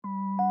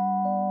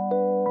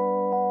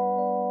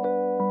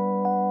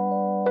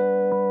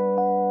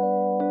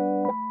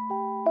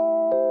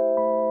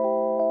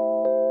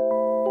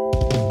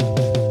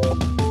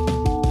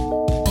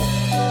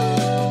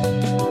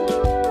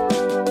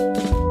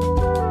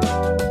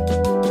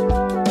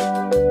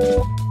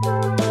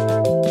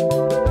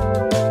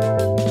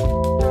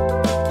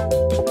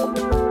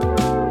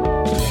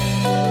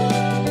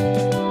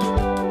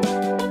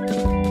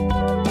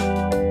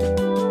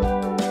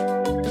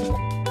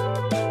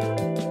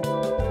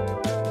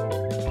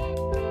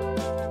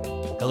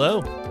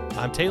Hello,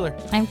 I'm Taylor.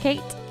 I'm Kate.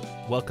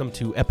 Welcome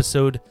to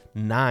episode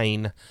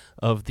 9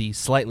 of the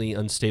Slightly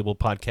Unstable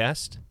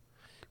podcast.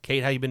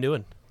 Kate, how you been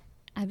doing?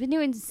 I've been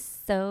doing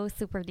so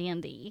super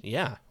dandy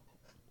Yeah.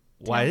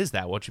 Why is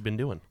that? What you been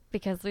doing?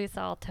 because we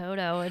saw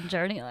Toto and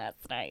Journey last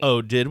night.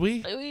 Oh, did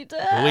we? We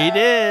did. We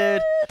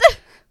did.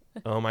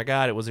 Oh my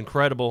God, it was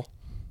incredible.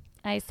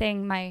 I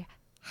sang my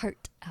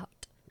heart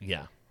out.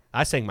 Yeah.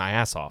 I sang my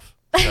ass off.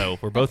 So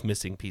we're both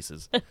missing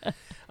pieces.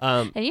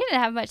 And you didn't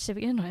have much to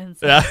begin with.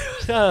 So.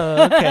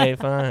 Oh, okay,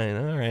 fine.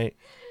 All right.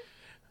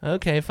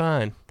 Okay,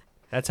 fine.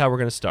 That's how we're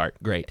going to start.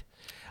 Great.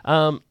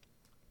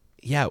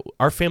 Yeah,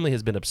 our family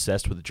has been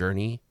obsessed with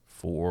Journey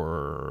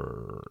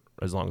for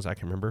as long as I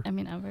can remember. I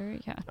mean, ever,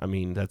 yeah. I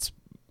mean, that's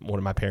one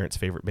of my parents'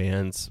 favorite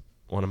bands,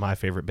 one of my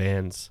favorite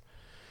bands.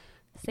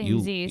 Same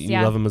Z's, you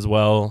yeah. love them as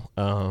well.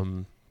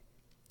 And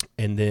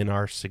then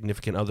our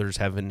significant others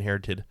have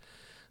inherited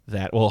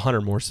that. Well, Hunter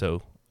more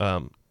so.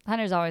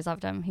 Hunter's always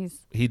loved him.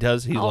 He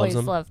does. He always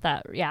loves them. loved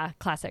that, yeah,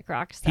 classic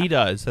rock stuff. He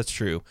does. That's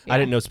true. Yeah. I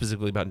didn't know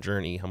specifically about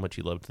Journey, how much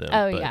he loved them.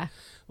 Oh, but yeah.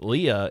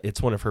 Leah,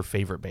 it's one of her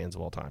favorite bands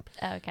of all time.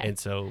 Okay. And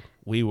so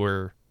we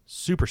were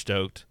super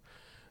stoked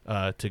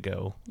to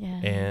go.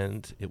 Yeah.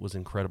 And it was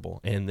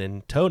incredible. And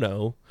then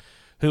Toto,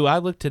 who I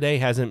looked today,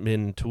 hasn't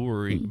been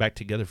touring back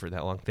together for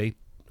that long. They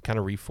kind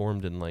of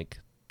reformed in like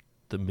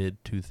the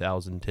mid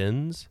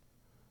 2010s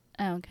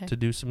Oh, okay. to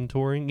do some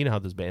touring. You know how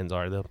those bands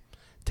are. They'll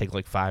take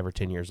like 5 or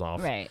 10 years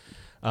off. Right.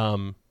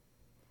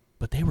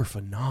 But they were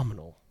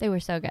phenomenal. They were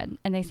so good.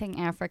 And they sang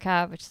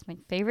Africa, which is my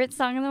favorite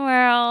song in the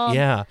world.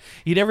 Yeah.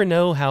 You never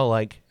know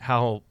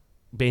how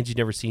bands you've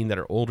never seen that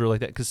are older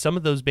like that, because some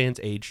of those bands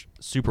age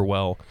super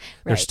well.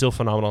 They're Right. still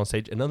phenomenal on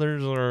stage, and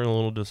others are a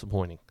little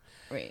disappointing.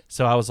 Right.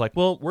 So I was like,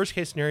 well, worst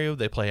case scenario,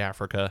 they play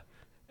Africa,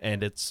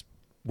 and it's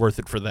worth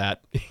it for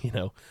that, you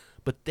know.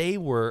 But they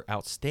were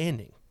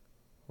outstanding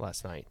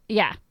last night.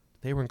 Yeah.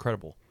 They were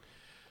incredible.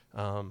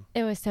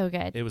 It was so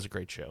good. It was a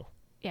great show.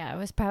 Yeah, it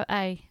was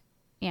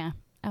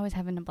I was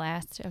having a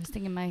blast. I was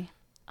singing my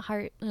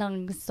heart,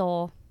 lungs,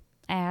 soul,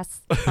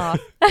 ass off.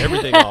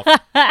 Everything off.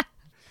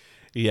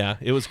 Yeah,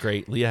 it was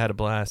great. Leah had a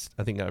blast.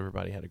 I think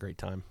everybody had a great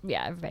time.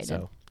 Yeah, everybody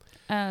So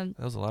did. that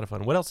was a lot of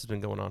fun. What else has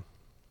been going on?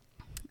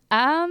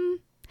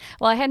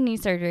 Well, I had knee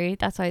surgery.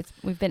 That's why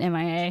we've been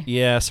MIA.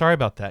 Yeah, sorry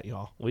about that,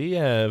 y'all. We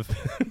have...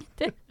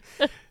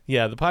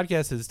 Yeah, the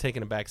podcast has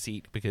taken a back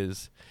seat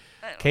because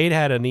Kate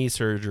had a knee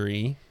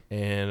surgery,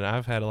 and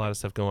I've had a lot of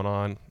stuff going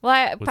on.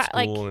 Well, With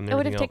school and it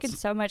would have everything taken else.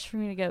 so much for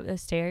me to go up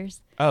those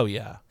stairs. Oh,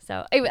 yeah.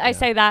 So I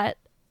say that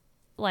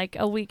like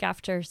a week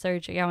after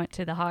surgery, I went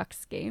to the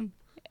Hawks game.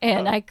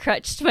 And I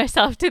crutched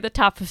myself to the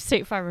top of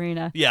State Farm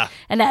Arena. Yeah.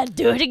 And I'd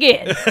do it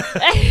again.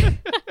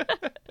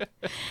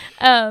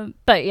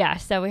 But yeah,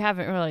 so we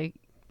haven't really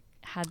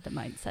had the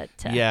mindset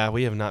to. Yeah,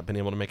 we have not been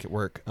able to make it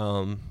work.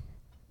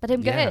 But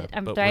I'm good. Yeah,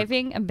 I'm but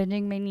thriving. I'm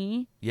bending my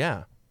knee.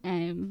 Yeah.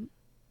 I'm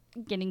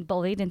getting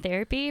bullied in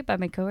therapy by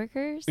my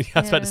coworkers.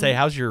 I was about to say, and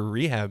how's your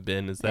rehab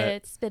been? Is that...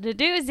 it's been a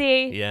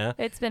doozy. Yeah.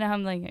 It's been a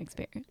humbling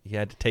experience. You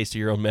had to taste of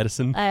your own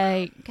medicine?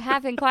 I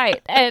haven't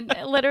quite. And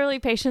literally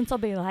patients will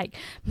be like,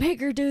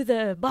 make her do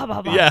the blah,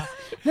 blah, blah. Yeah.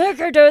 Make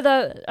her do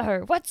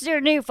or what's your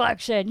knee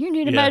flexion? You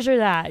need to Yeah. measure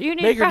that. You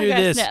need Make to her do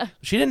progress this. now.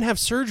 She didn't have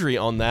surgery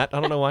on that.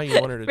 I don't know why you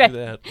want her to Right. do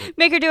that. But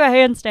Make her do a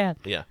handstand.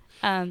 yeah.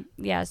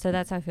 Yeah, so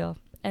that's how I feel.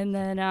 And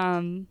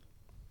then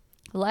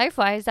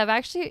life-wise,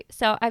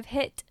 I've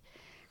hit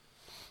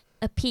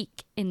a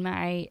peak in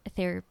my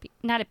therapy.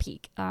 Not a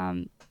peak.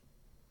 I'm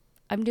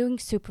doing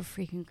super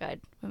freaking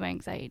good with my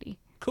anxiety.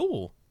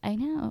 Cool. I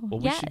know. Well,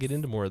 we should get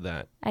into more of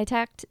that. I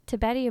talked to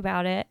Betty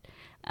about it.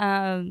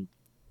 And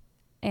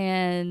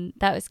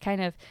that was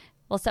kind of,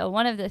 so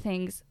one of the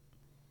things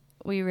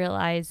we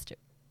realized,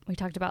 we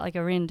talked about like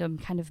a random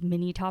kind of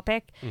mini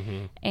topic,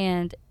 Mm-hmm.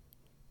 and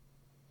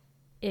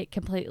it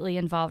completely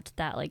involved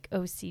that like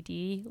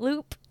OCD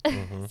loop.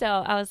 Mm-hmm. So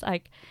I was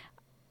like,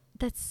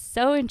 that's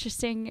so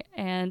interesting.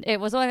 And it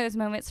was one of those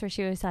moments where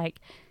she was like,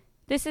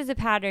 this is a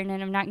pattern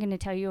and I'm not going to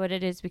tell you what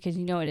it is because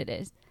you know what it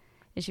is.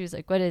 And she was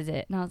like, what is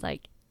it? And I was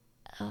like,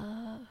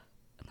 and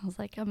I was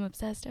like, I'm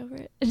obsessed over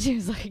it. And she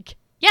was like,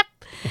 yep.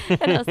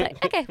 And I was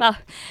like, okay, well,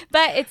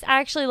 but it's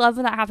actually love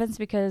when that happens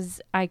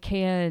because I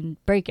can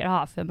break it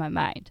off in my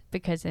mind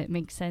because it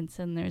makes sense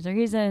and there's a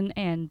reason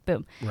and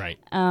boom. Right.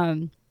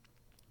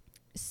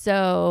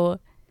 So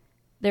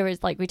there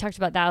was like, we talked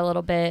about that a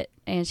little bit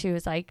and she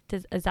was like,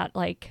 is that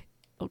like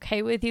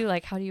okay with you?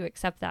 Like, how do you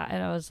accept that?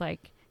 And I was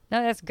like,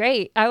 no, that's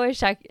great. I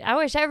wish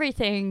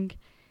everything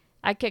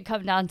I could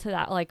come down to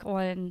that, like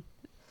one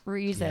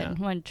reason,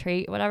 one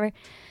trait, whatever.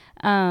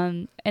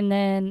 And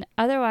then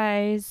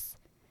otherwise,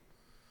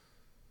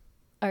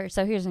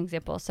 so here's an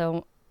example.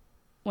 So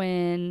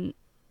when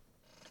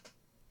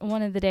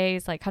one of the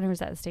days, like Hunter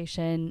was at the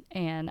station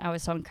and I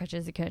was on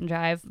crutches, he couldn't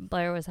drive.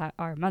 Blair was at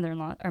my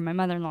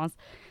mother-in-law's,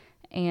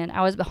 and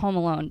I was home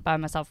alone by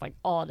myself like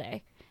all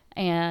day,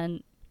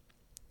 and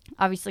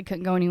obviously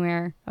couldn't go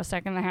anywhere. I was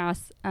stuck in the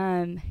house,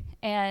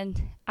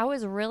 and I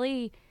was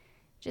really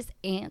just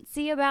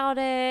antsy about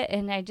it,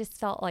 and I just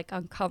felt like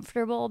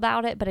uncomfortable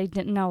about it, but I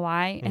didn't know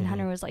why. And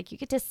Hunter was like, you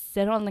could just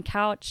sit on the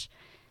couch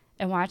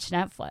and watch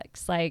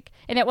Netflix. Like,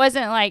 and it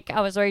wasn't like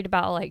I was worried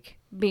about like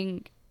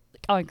being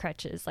on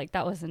crutches. Like,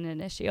 that wasn't an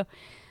issue.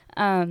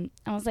 I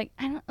was like,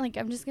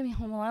 I'm just gonna be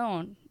home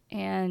alone,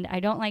 and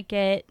I don't like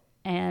it,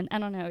 and I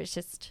don't know,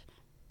 it's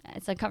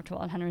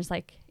uncomfortable. And Hunter was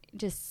like,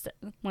 just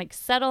like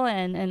settle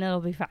in and it'll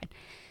be fine.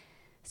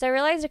 So I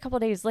realized a couple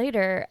days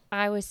later,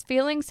 I was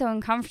feeling so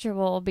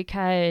uncomfortable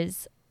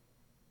because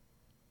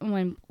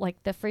when,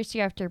 like, the first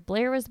year after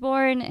Blair was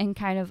born and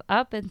kind of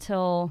up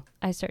until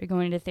I started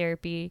going to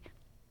therapy,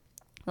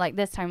 like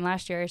this time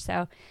last year or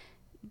so,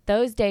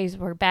 those days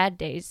were bad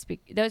days.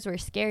 Those were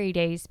scary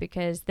days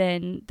because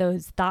then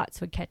those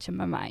thoughts would catch in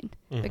my mind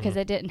because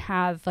I didn't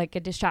have, like, a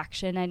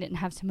distraction. I didn't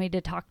have somebody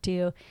to talk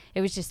to.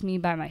 It was just me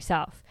by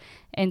myself.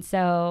 And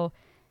so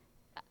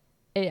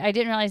I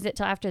didn't realize it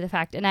till after the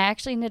fact, and I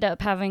actually ended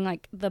up having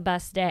like the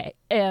best day.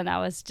 And I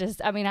was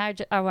just, I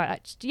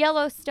watched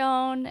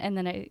Yellowstone, and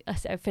then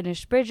I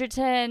finished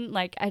Bridgerton.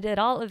 Like, I did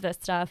all of this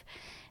stuff,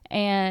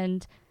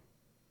 and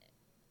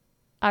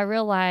I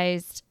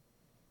realized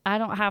I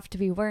don't have to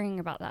be worrying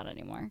about that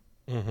anymore.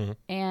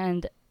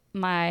 And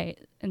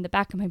in the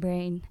back of my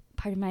brain,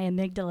 part of my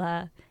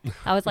amygdala,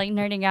 I was like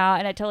nerding out,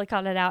 and I totally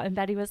called it out. And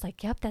Betty was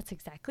like, "Yep, that's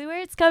exactly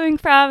where it's coming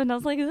from." And I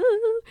was like,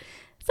 "Ooh,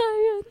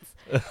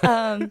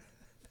 science."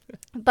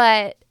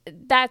 But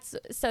that's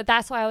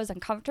why I was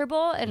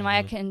uncomfortable and why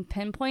I can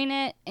pinpoint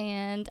it.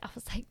 And I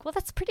was like, well,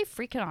 that's pretty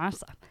freaking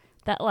awesome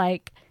that,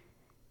 like,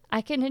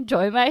 I can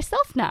enjoy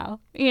myself now,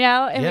 you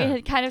know? And we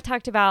had kind of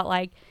talked about,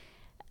 like,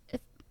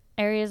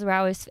 areas where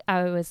I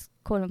was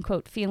quote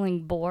unquote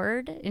feeling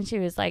bored. And she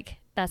was like,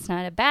 that's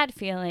not a bad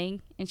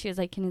feeling. And she was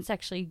like, and it's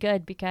actually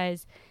good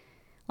because,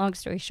 long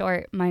story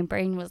short, my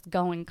brain was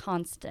going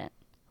constant,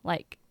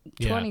 like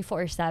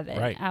 24/7.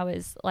 Right. I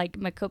was like,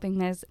 my coping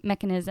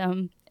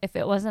mechanism, if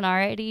it wasn't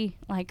already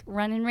like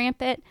running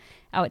rampant,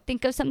 I would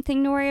think of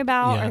something to worry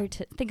about or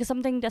to think of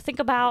something to think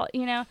about,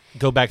 you know.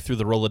 Go back through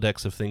the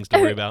Rolodex of things to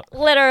worry about.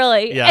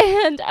 Literally. Yeah.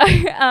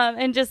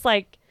 And just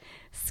like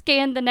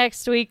scan the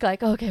next week,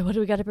 like, okay, what do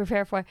we got to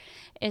prepare for?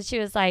 And she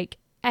was like,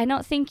 I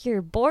don't think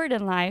you're bored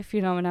in life,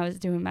 you know, when I was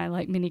doing my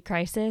like mini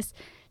crisis.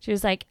 She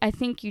was like, I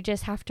think you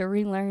just have to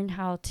relearn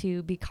how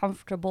to be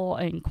comfortable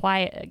and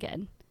quiet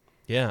again.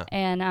 Yeah.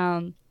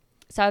 And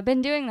so I've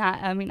been doing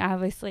that. I mean,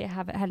 obviously I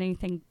haven't had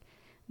anything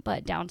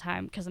but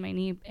downtime because of my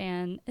knee,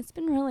 and it's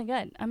been really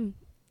good. I'm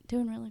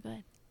doing really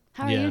good.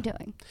 How are you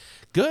doing?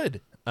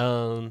 Good.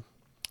 Man,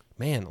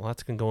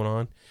 lots been going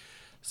on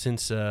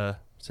since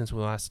we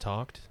last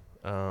talked,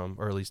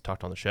 or at least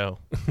talked on the show.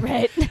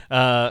 Right.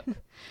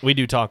 We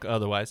do talk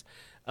otherwise.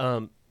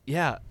 I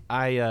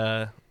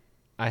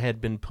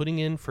had been putting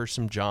in for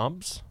some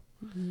jobs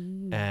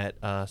at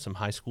some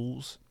high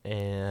schools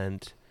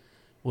and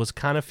was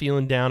kind of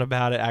feeling down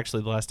about it.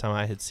 Actually, the last time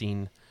I had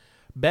seen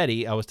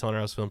Betty, I was telling her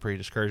I was feeling pretty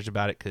discouraged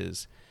about it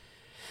because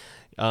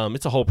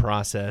it's a whole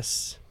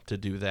process to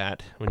do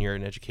that when you're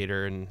an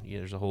educator, and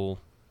there's a whole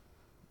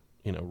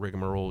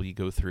rigmarole you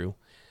go through.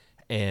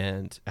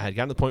 And I had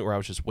gotten to the point where I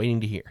was just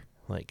waiting to hear.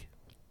 Like,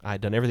 I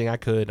had done everything I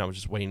could, and I was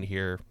just waiting to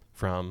hear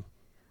from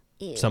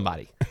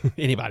somebody,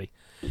 anybody.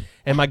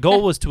 And my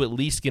goal was to at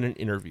least get an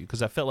interview,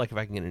 because I felt like if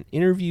I can get an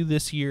interview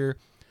this year,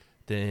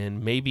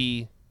 then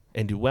maybe,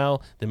 and do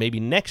well, then maybe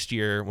next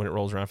year when it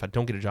rolls around, if I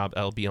don't get a job,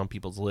 I'll be on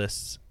people's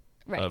lists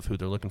of who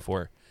they're looking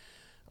for.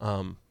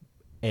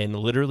 And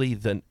literally,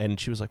 and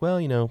she was like, well,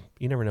 you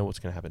never know what's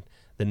going to happen.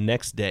 The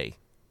next day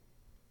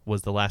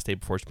was the last day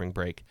before spring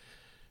break.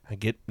 I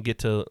get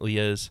to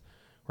Leah's,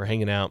 we're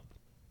hanging out,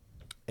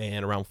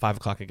 and around 5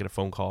 o'clock I get a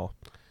phone call,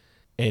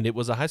 and it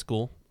was a high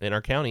school in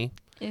our county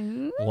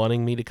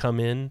wanting me to come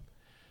in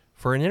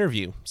for an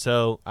interview.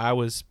 So I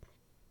was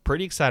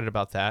pretty excited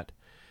about that.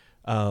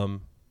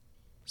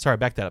 Sorry,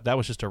 back that up. That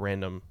was just a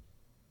random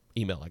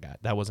email I got.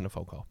 That wasn't a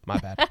phone call. My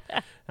bad.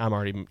 I'm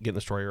already getting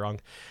the story wrong.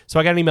 So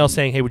I got an email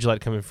saying, hey, would you like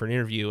to come in for an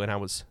interview? And I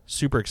was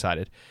super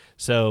excited.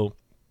 So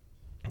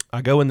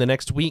I go in the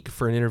next week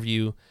for an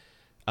interview.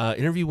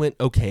 Interview went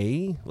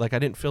okay. Like, I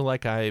didn't feel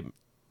like I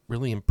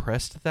really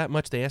impressed that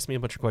much. They asked me a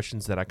bunch of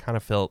questions that I kind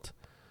of felt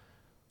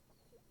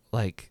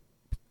like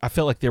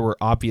there were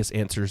obvious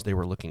answers they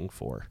were looking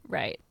for.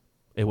 Right.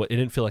 It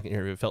didn't feel like an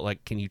interview. It felt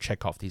like, can you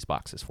check off these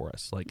boxes for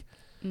us? Like,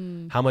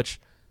 how much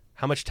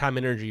time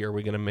and energy are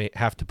we going to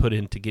have to put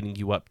into getting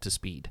you up to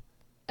speed?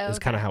 Is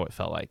kind of how it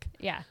felt like.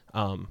 Yeah.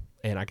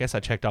 And I guess I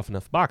checked off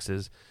enough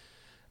boxes,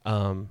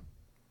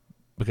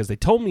 because they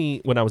told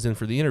me when I was in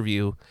for the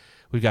interview,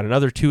 we've got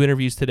another 2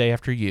 interviews today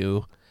after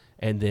you,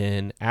 and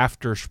then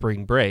after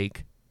spring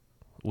break,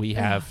 we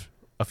have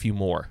a few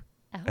more.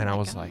 And I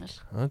was like,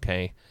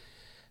 okay.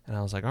 And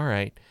I was like, all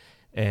right.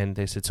 And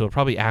they said, so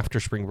probably after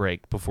spring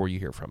break before you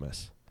hear from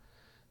us.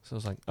 So I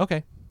was like,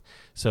 okay.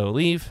 So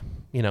leave,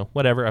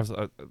 whatever. I was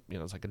like,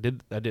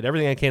 I did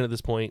everything I can at this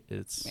point.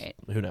 It's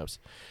who knows.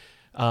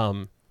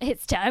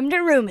 It's time to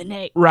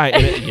ruminate. Right.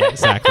 And yeah,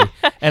 exactly.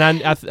 And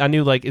I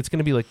knew, like, it's going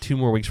to be like 2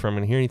 more weeks before I'm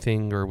going to hear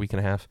anything, or a week and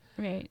a half.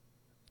 Right.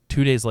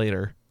 2 days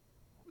later,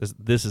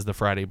 this is the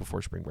Friday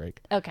before spring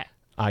break. Okay.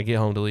 I get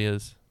home to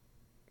Leah's,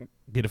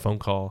 get a phone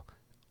call,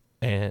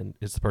 and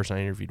it's the person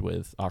I interviewed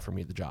with offering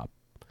me the job.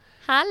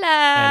 Hello.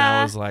 And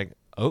I was like,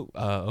 oh,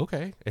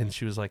 okay. And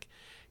she was like,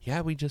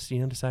 yeah, we just,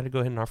 decided to go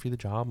ahead and offer you the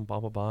job and blah,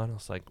 blah, blah. And I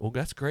was like, well,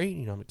 that's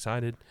great. I'm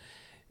excited.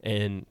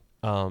 And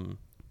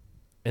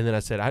then I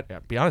said, I'll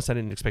be honest, I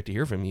didn't expect to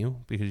hear from you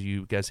because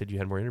you guys said you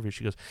had more interviews.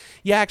 She goes,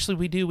 yeah, actually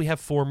we do. We have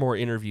 4 more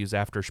interviews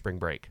after spring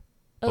break,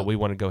 but we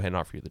want to go ahead and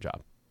offer you the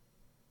job.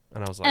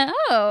 And I was like,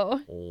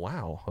 oh,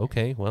 wow.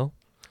 Okay. Well,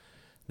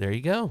 there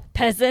you go.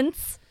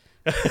 Peasants.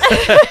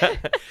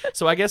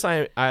 So I guess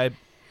I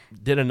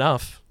did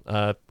enough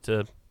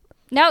to.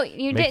 No,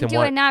 you Make didn't them do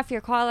want- enough.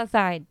 You're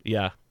qualified.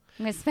 Yeah.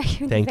 I'm going to smack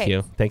you in the Thank face.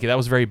 you. Thank you. That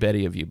was very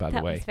Betty of you, by the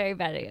That way. was very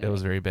bad. It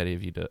was very Betty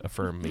of you to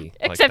affirm me.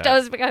 Except like I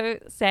was going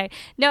to say,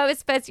 no,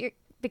 it's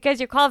because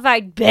you're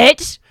qualified,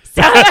 bitch.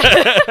 So,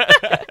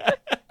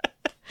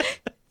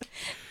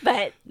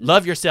 but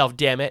love yourself,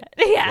 damn it.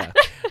 yeah.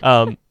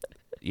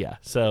 Yeah.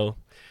 So,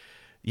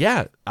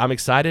 yeah, I'm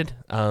excited.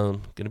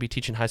 Going to be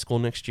teaching high school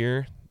next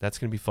year. That's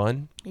going to be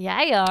fun.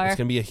 Yeah, you are. It's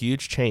going to be a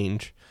huge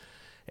change,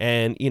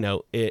 and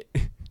it.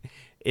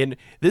 And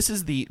this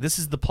is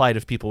the plight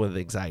of people with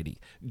anxiety.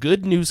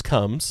 Good news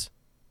comes,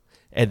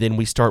 and then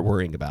we start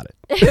worrying about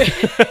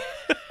it.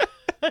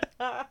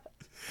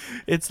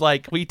 It's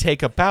like we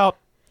take about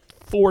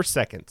 4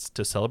 seconds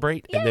to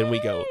celebrate, and then we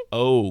go,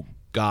 "Oh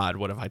God,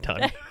 what have I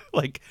done?"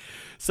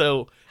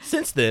 So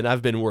since then,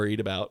 I've been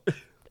worried about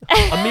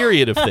a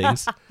myriad of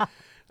things.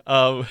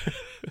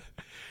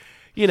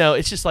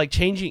 It's just like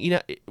changing.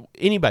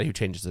 Anybody who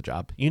changes a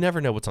job, you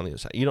never know what's on the other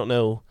side. You don't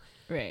know.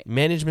 Right.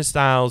 Management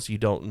styles, you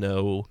don't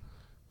know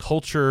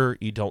culture,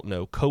 you don't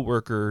know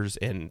coworkers,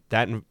 and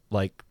that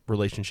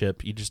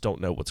relationship, you just don't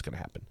know what's going to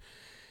happen.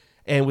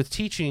 And with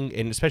teaching,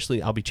 and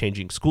especially I'll be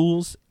changing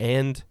schools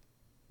and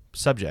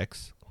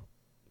subjects,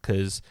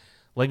 because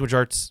language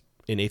arts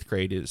in 8th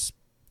grade is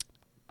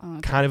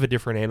kind of a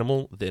different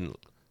animal than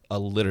a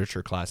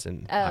literature class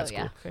in high school.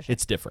 Yeah, for sure.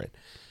 It's different.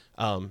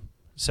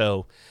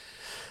 So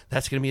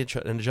that's going to be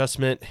an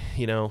adjustment,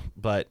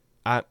 but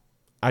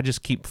I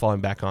just keep falling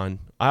back on.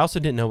 I also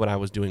didn't know what I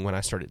was doing when I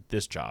started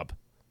this job,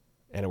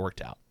 and it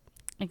worked out.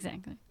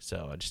 Exactly.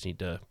 So I just need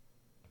to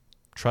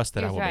trust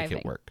that You're I will thriving. make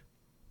it work.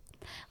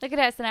 Look at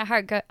us in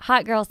our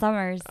hot girl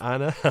summers. I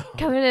know.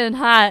 Coming in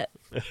hot.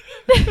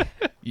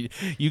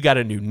 You got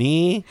a new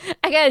knee.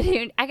 I got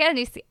a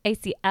new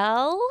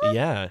ACL.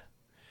 Yeah.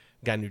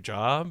 Got a new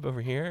job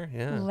over here.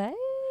 Yeah. What?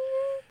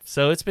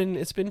 So it's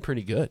been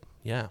pretty good.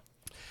 Yeah.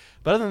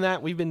 But other than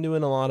that, we've been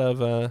doing a lot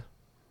of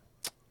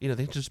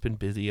they've just been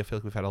busy. I feel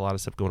like we've had a lot of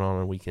stuff going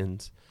on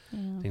weekends,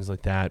 things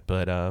like that.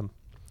 But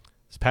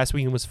this past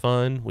weekend was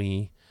fun.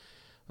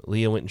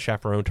 Leah went and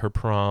chaperoned her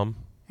prom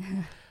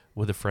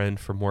with a friend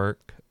from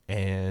work,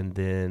 and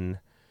then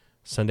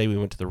Sunday we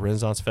went to the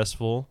Renaissance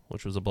Festival,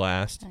 which was a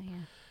blast.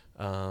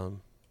 Oh,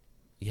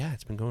 Yeah,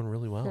 it's been going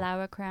really well.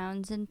 flower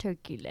crowns and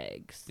turkey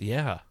legs.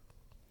 Yeah,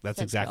 that's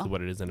exactly cool.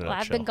 what it is in a Well, I've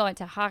nutshell. been going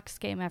to Hawks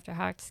game after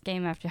Hawks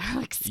game after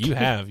Hawks game. You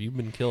have. You've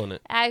been killing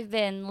it. I've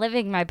been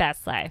living my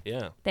best life.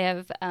 Yeah. They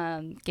have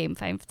game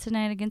 5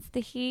 tonight against the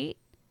Heat.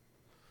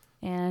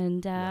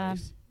 And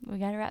Nice. we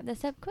got to wrap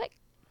this up quick.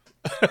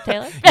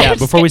 Taylor? Yeah,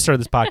 before we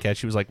started this podcast,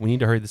 she was like, we need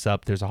to hurry this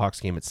up. There's a Hawks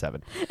game at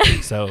 7.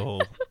 So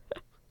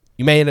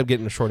you may end up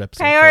getting a short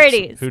episode. folks.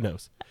 Priorities. Who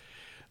knows?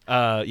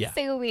 Yeah.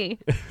 Sue me.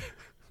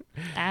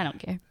 I don't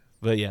care.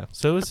 But yeah,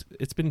 so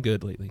it's been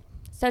good lately.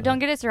 So don't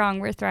get us wrong.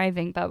 We're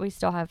thriving, but we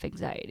still have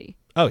anxiety.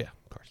 Oh, yeah,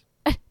 of course.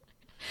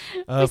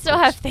 We still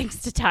have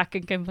things to talk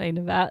and complain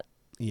about.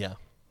 Yeah.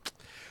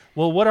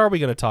 Well, what are we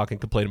going to talk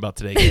and complain about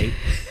today, Kate?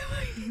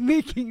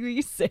 Making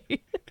me say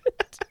it.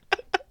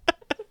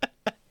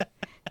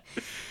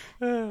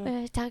 We're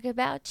gonna talk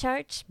about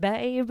church,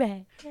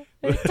 baby.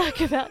 We're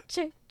talk about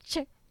church.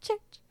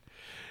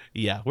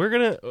 Yeah, we're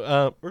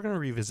gonna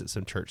revisit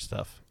some church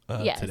stuff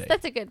Yes, today.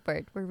 that's a good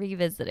word. We're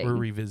revisiting. We're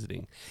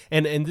revisiting,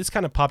 and this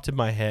kind of popped in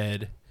my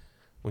head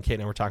when Kate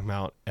and I were talking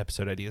about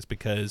episode ideas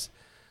because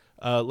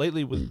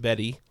lately with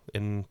Betty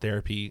in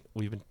therapy,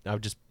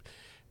 I've just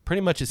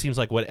pretty much it seems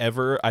like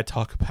whatever I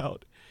talk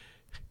about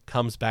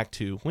comes back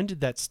to when did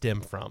that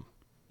stem from,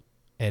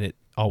 and it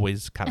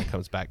always kind of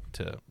comes back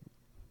to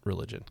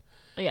religion.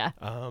 Yeah.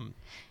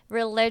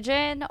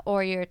 Religion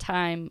or your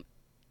time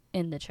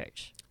in the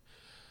church.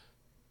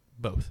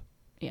 Both.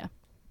 Yeah.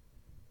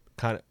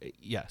 Kind of,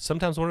 yeah.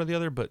 Sometimes one or the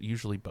other, but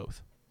usually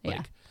both.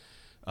 Yeah.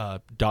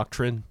 Like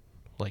doctrine,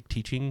 like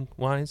teaching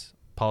wise,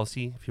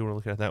 policy, if you want to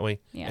look at it that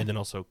way, Yeah. and then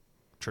also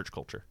church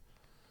culture.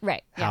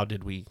 Right. How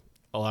did we?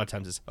 A lot of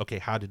times it's okay.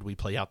 How did we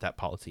play out that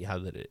policy? How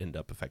did it end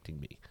up affecting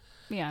me?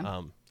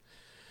 Yeah.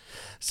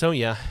 So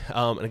yeah,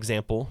 an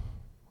example.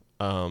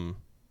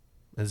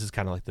 This is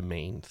kind of like the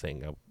main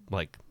thing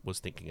I was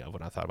thinking of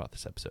when I thought about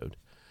this episode.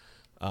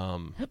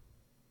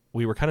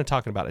 We were kind of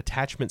talking about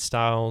attachment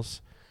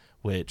styles,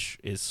 which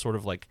is sort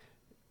of like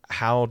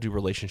how do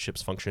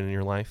relationships function in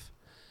your life.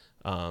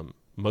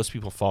 Most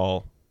people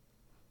fall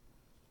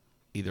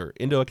either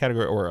into a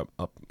category or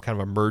a kind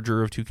of a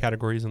merger of two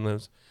categories in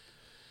those.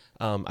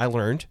 I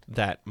learned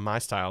that my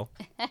style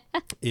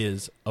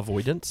is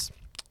avoidance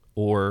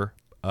or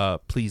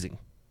pleasing.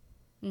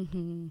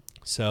 Mm-hmm.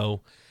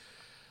 So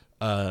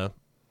I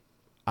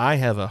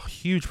have a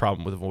huge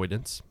problem with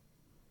avoidance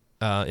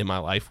in my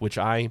life, which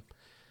I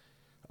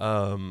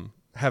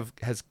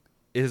it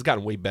has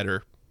gotten way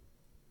better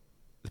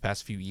the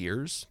past few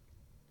years,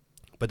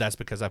 but that's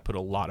because I put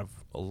a lot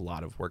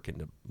of work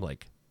into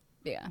like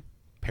Yeah.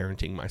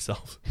 parenting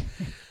myself.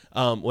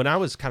 When I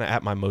was kind of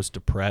at my most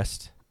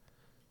depressed,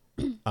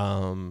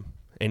 and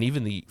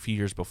even the few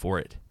years before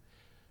it,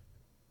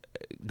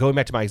 going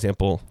back to my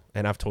example,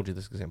 and I've told you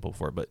this example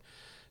before, but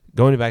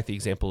going back to the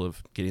example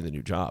of getting the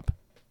new job,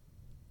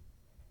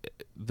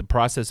 the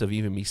process of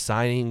even me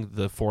signing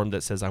the form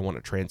that says I want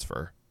to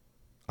transfer,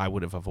 I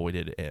would have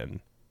avoided and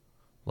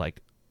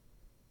like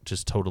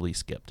just totally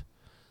skipped.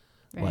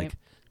 Right. Like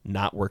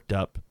not worked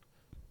up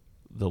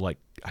the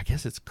I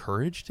guess it's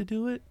courage to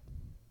do it.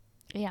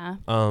 Yeah.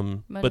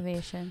 But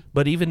Motivation.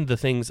 even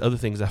other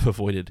things I've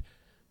avoided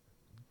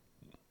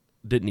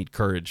didn't need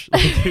courage.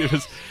 It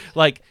was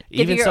like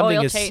Getting even your something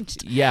oil is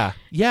changed. yeah,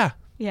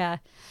 Yeah.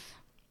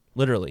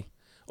 literally,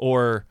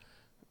 or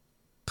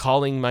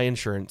calling my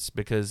insurance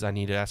because I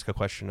need to ask a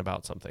question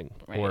about something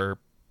Right. or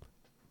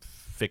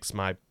fix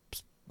my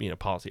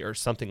policy or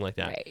something like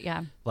that. Right.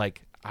 Yeah.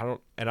 Like I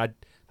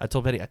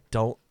told Betty I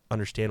don't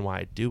understand why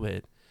I do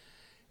it,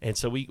 and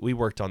so we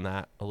worked on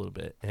that a little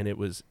bit, and it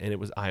was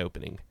eye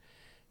opening,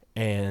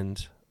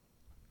 and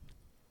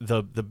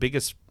the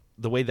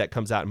way that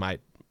comes out in my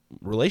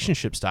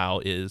relationship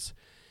style is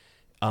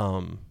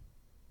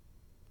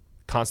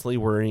constantly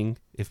worrying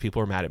if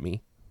people are mad at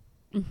me,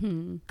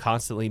 Mm-hmm.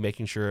 constantly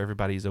making sure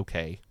everybody's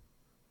okay,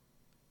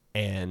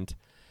 and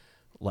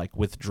like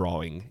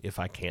withdrawing if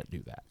I can't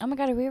do that. Oh my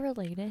God, are we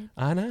related?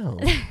 I know.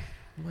 Oh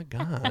my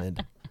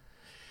God.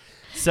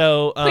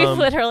 So We've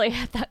literally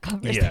had that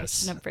conversation.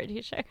 yes. I'm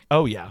pretty sure.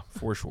 Oh yeah,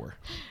 for sure.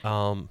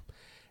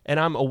 And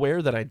I'm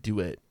aware that I do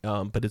it,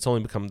 but it's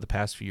only become the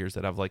past few years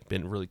that I've like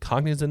been really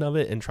cognizant of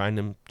it and trying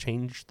to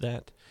change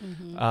that.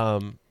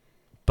 Mm-hmm.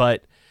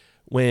 But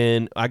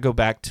when I go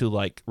back to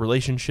like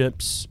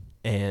relationships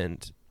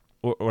and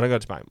or when I go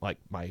to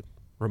my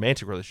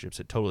romantic relationships,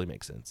 it totally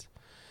makes sense.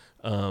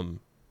 And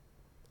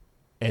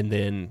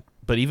then,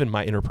 but even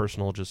my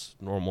interpersonal,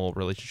 just normal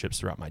relationships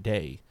throughout my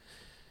day,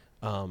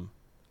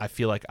 I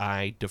feel like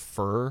I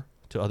defer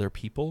to other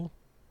people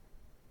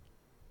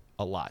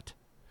a lot.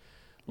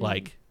 Mm-hmm.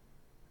 Like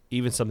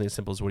even something as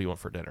simple as, what do you want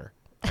for dinner?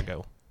 I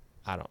go,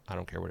 I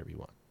don't care, whatever you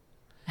want.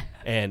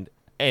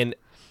 And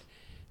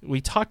we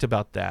talked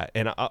about that,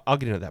 and I'll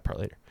get into that part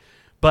later.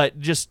 But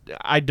just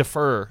I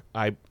defer.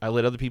 I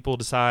let other people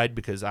decide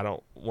because I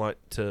don't want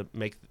to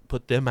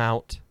put them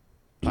out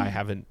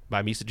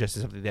by me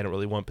suggesting something they don't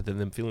really want, but then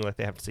them feeling like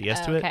they have to say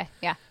yes to it. Okay.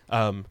 Yeah.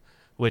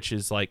 Which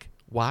is like,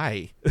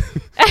 why?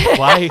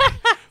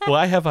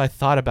 Why have I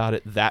thought about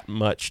it that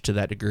much to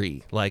that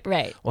degree? Like,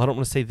 Right. well, I don't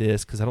want to say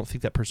this because I don't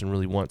think that person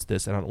really wants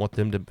this, and I don't want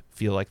them to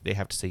feel like they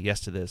have to say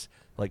yes to this.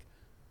 Like,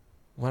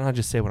 why don't I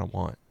just say what I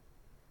want?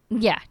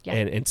 Yeah. Yeah.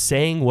 And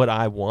saying what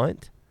I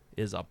want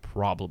is a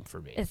problem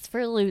for me. It's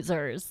for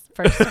losers,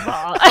 first of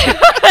all.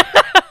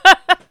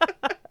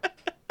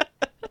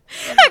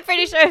 I'm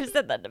pretty sure I've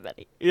said that to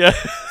Betty. Yeah.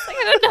 Like,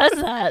 who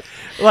does that?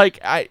 Like,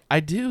 I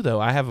do,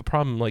 though. I have a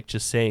problem, like,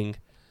 just saying,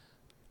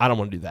 I don't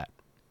want to do that.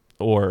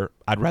 Or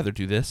I'd rather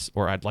do this,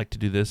 or I'd like to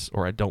do this,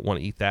 or I don't want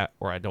to eat that,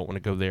 or I don't want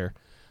to go there.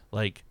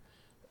 Like,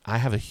 I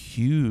have a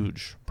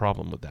huge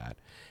problem with that.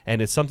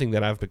 And it's something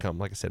that I've become,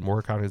 like I said,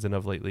 more cognizant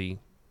of lately,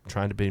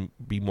 trying to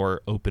be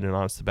more open and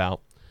honest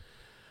about.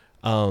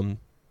 But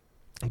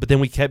then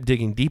we kept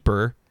digging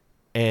deeper,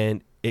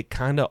 and it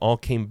kind of all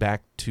came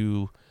back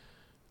to,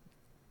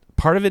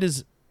 part of it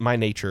is my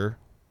nature.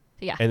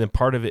 Yeah. And then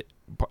part of it,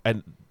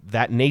 and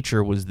that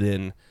nature was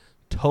then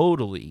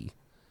totally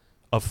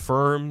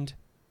affirmed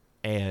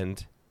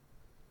and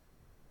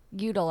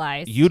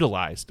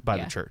utilized by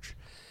the church.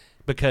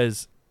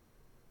 Because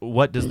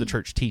what does the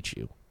church teach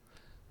you?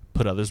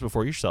 Put others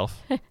before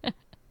yourself.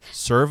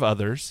 Serve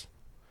others.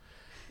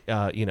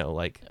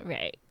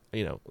 Right.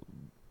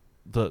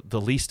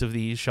 The least of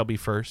these shall be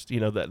first.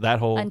 That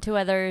whole unto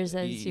others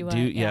as you want.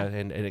 Yeah,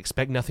 and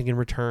expect nothing in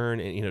return,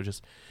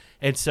 and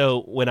and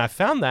so when I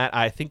found that,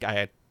 I think I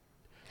had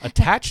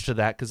attached to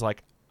that because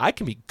like I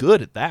can be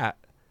good at that,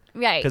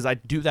 right? Because I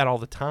do that all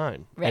the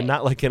time, right. And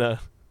not like in a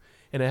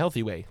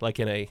healthy way, like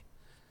in a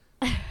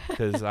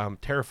because I'm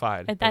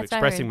terrified of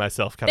expressing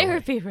myself kind of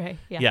therapy, right?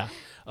 Yeah.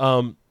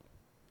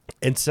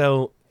 And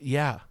so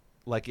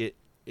like it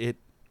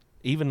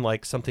even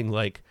like something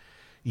like,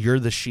 you're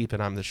the sheep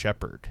and I'm the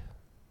shepherd.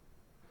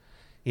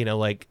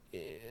 Like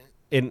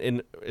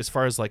in as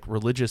far as like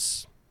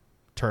religious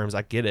terms,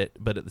 I get it,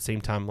 but at the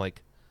same time,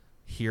 like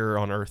here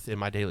on earth in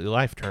my daily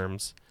life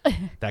terms,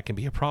 that can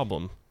be a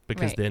problem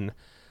because then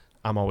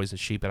I'm always a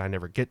sheep and I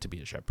never get to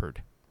be a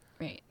shepherd.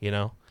 Right.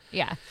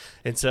 Yeah.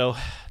 And so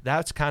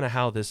that's kind of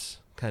how this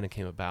kind of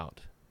came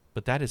about.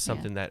 But that is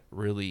something that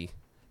really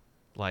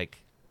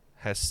like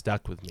has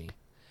stuck with me.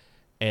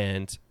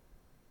 And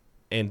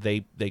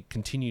they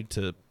continue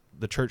to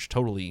the church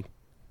totally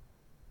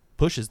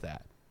pushes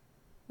that.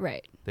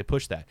 Right. They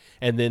push that.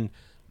 And then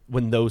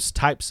when those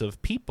types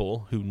of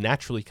people who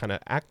naturally kind of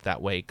act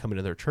that way come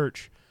into their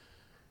church,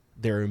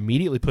 they're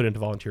immediately put into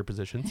volunteer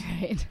positions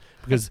Right.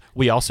 because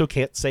we also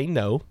can't say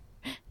no.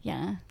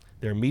 Yeah.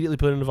 They're immediately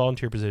put into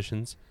volunteer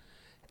positions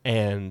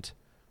and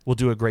will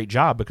do a great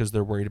job because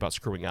they're worried about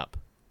screwing up.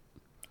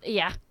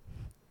 Yeah.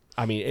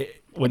 I mean,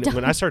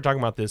 when I started talking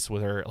about this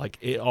with her, like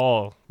it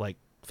all like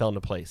fell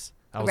into place.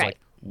 I was Right. like,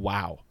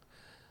 wow,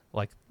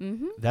 like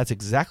Mm-hmm. that's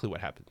exactly what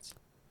happens.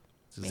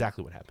 It's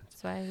exactly what happens.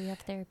 That's why we have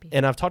therapy.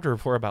 And I've talked to her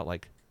before about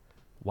like,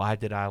 why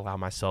did I allow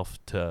myself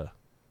to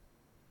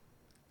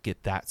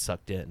get that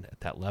sucked in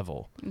at that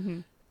level?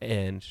 Mm-hmm.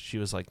 And she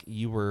was like,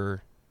 you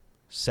were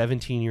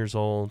 17 years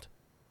old.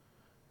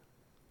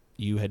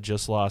 You had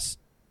just lost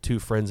 2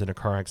 friends in a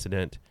car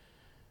accident.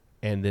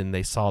 And then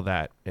they saw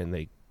that and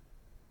they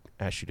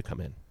asked you to come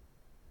in.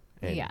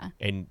 And, Yeah.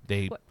 And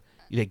they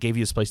gave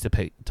you this place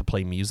to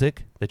play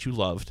music that you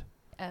loved.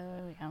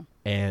 Oh, yeah.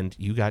 And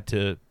you got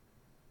to,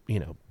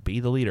 be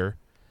the leader.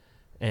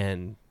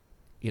 And,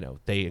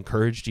 they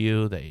encouraged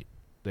you. They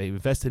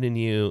invested in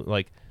you.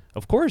 Like,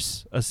 of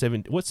course, what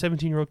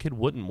 17-year-old kid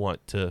wouldn't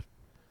want to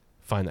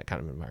find that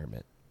kind of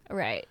environment?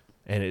 Right.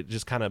 And it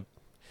just kind of,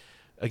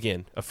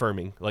 again,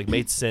 affirming, like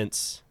made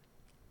sense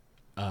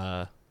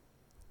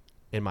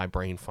in my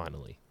brain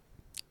finally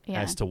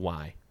Yeah. as to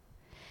why.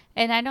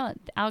 And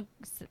I'll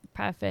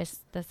preface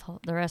the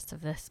rest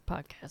of this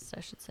podcast,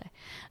 I should say.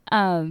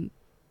 And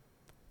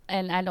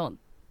I don't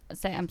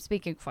say I'm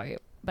speaking for you,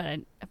 but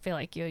I feel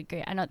like you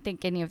agree. I don't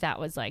think any of that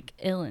was like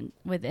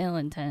with ill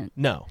intent.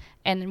 No.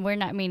 And we're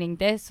not meaning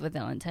this with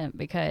ill intent,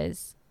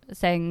 because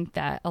saying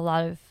that a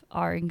lot of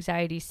our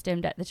anxiety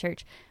stemmed at the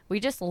church. We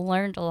just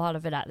learned a lot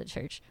of it at the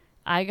church.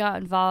 I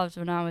got involved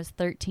when I was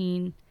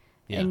 13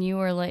 and you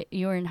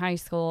were in high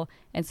school.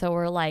 And so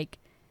we're like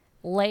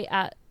late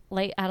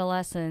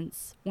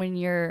adolescence when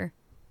you're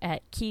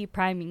at key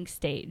priming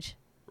stage,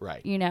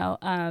 Right.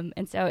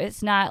 and so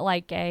it's not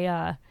like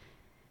a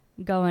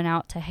going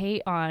out to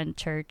hate on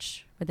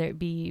church, whether it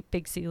be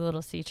Big C,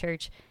 Little C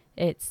church.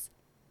 It's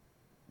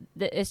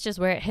just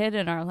where it hit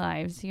in our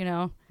lives,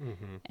 Mm-hmm.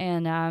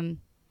 and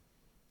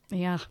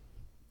yeah,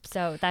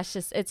 so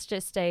it's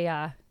just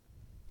a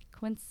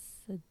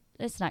coincidence.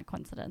 It's not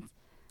coincidence.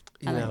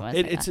 I don't know.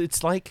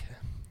 It's like,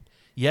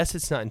 yes,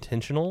 it's not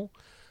intentional,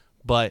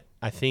 but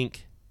I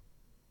think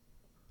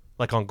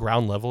like on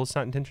ground level, it's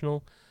not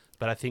intentional,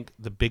 but I think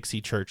the Big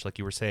C church, like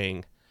you were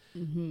saying,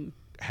 Mm-hmm.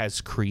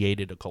 has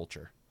created a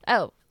culture.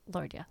 Oh,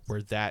 Lord, yes.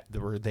 Where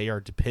they are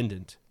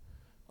dependent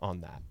on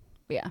that.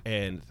 Yeah.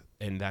 And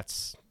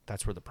that's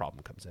where the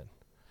problem comes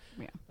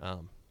in. Yeah.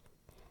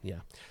 Yeah.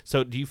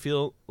 So do you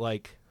feel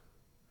like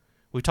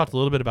we talked a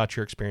little bit about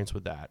your experience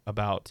with that,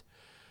 about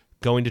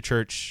going to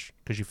church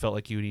because you felt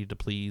like you needed to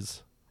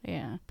please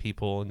Yeah.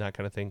 people and that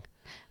kind of thing?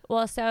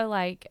 Well, so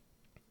like,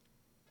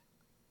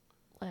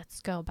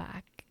 let's go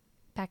back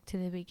to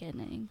the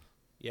beginning.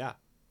 Yeah.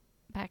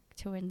 Back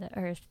to when the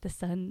earth, the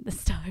sun, the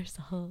stars,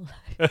 all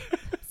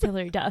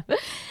silly stuff.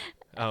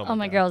 Oh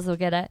my God. girls will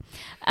get it.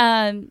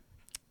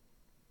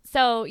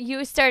 So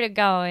you started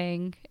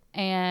going,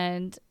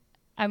 and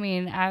I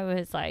mean, I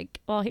was like,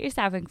 well, he's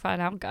having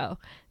fun, I'll go.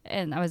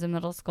 And I was in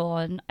middle school,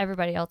 and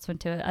everybody else went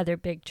to another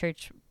big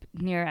church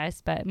near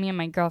us, but me and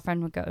my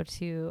girlfriend would go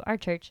to our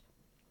church.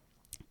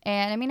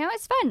 And I mean, it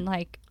was fun,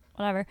 like,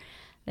 whatever.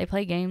 They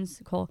play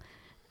games, cool.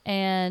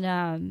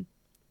 And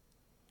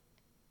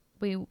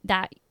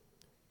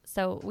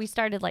so we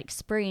started like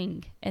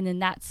spring, and then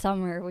that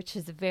summer, which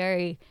is a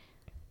very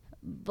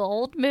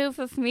bold move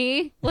of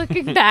me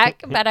looking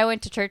back, but I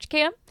went to church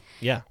camp.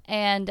 Yeah.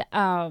 And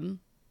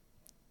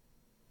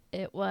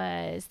it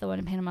was the one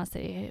in Panama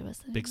City. It was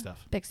Big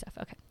Stuff. Big Stuff.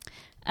 Okay.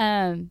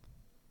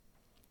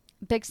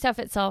 Big Stuff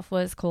itself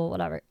was cool,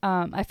 whatever.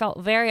 I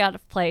felt very out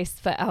of place,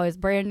 but I was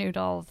brand new to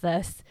all of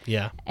this.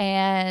 Yeah.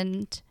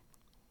 And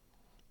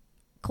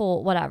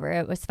cool, whatever.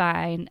 It was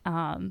fine.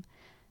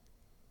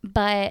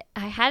 But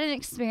I had an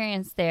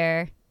experience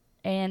there,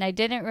 and I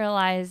didn't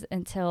realize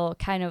until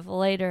kind of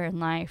later in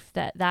life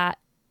that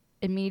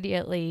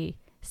immediately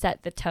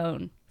set the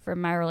tone for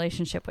my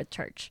relationship with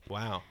church.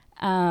 Wow.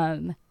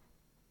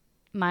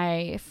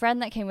 My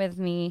friend that came with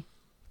me,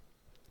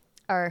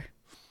 or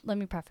let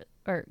me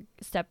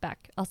step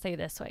back. I'll say it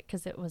this way,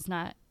 because it was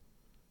not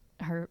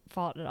her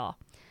fault at all.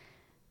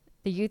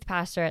 The youth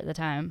pastor at the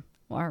time,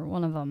 or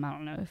one of them, I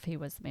don't know if he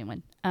was the main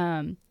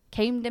one,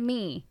 came to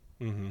me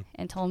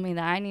and told me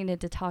that I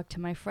needed to talk to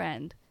my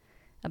friend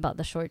about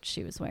the shorts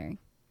she was wearing.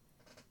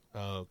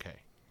 Oh, okay.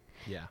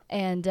 Yeah.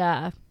 And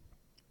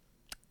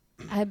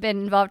I've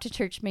been involved to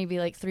church maybe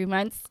like 3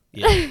 months.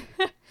 Yeah.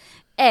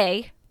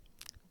 A.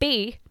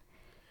 B.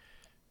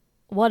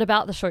 What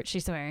about the shorts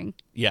she's wearing?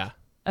 Yeah.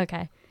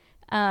 Okay.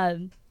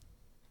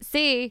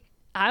 C.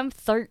 I'm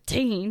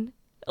 13.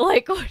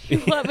 Like, what do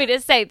you want me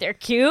to say? They're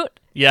cute.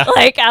 Yeah.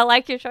 Like, I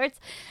like your shorts.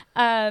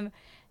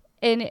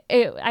 And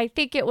I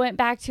think it went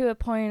back to a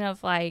point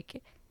of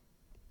like,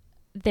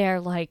 they're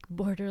like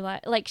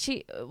borderline. Like,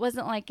 it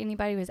wasn't like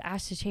anybody was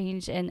asked to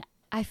change, and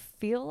I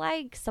feel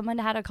like someone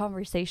had a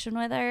conversation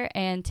with her,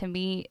 and to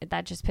me,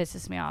 that just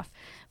pisses me off.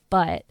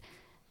 But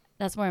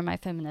that's more of my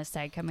feminist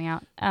side coming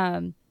out.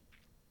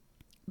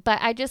 But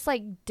I just,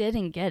 like,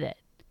 didn't get it.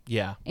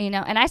 Yeah. You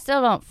know, and I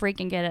still don't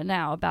freaking get it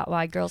now about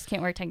why girls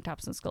can't wear tank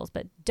tops in schools,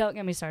 but don't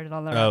get me started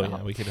on that. Oh,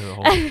 yeah. We could do a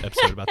whole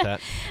episode about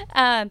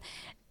that.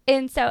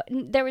 And so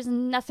there was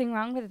nothing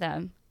wrong with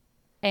them.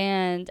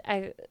 And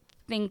I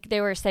think they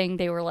were saying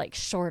they were, like,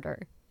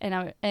 shorter.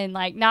 And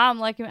like, now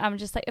I'm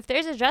just like, if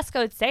there's a dress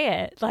code,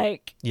 say it.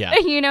 Like, yeah.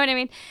 You know what I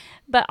mean?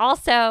 But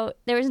also,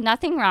 there was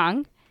nothing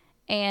wrong.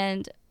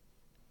 And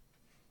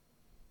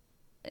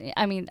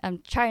I mean,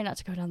 I'm trying not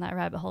to go down that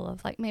rabbit hole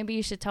of like, maybe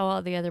you should tell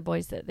all the other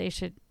boys that they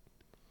should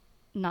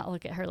not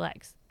look at her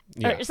legs.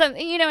 Yeah. Or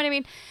something, you know what I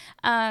mean?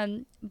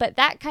 But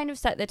that kind of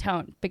set the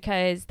tone,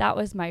 because that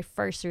was my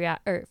first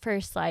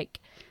like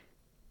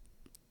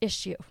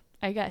issue,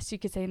 I guess you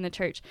could say, in the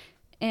church.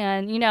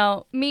 And, you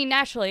know, me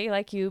naturally,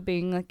 like you,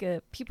 being like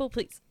a people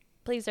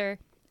pleaser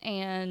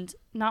and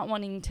not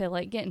wanting to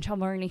like get in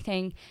trouble or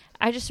anything,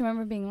 I just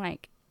remember being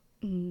like,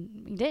 you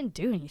didn't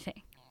do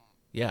anything.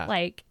 Yeah.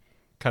 Like,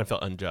 kind of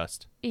felt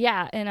unjust.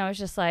 Yeah. And I was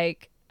just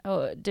like,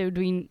 oh,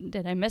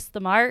 did I miss the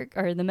mark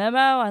or the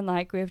memo? And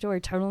like, we have to wear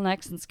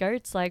turtlenecks and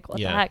skirts. Like, what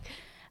the heck?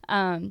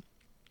 And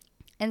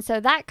so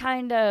that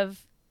kind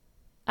of,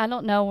 I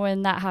don't know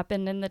when that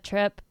happened in the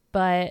trip,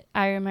 but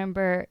I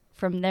remember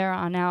from there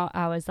on out,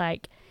 I was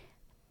like,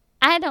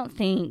 I don't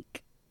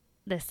think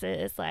this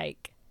is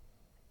like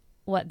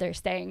what they're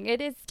saying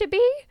it is to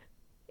be,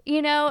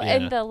 you know,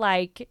 and the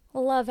like,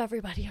 love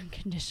everybody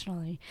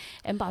unconditionally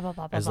and blah, blah,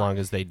 blah, blah. As long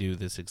as they do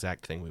this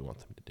exact thing we want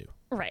them to do.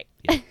 Right.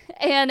 Yeah.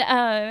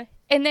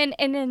 and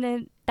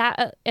then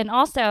that, and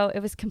also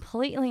it was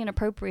completely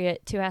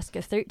inappropriate to ask a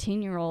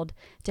 13-year-old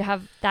to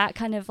have that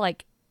kind of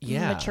like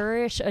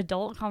mature-ish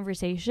adult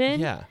conversation.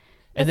 Yeah.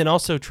 And then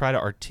also try to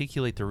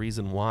articulate the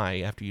reason why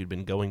after you'd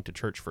been going to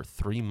church for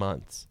 3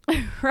 months.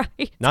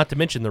 Right. Not to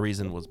mention the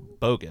reason was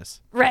bogus.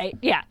 Right.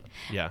 Yeah.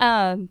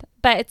 Yeah.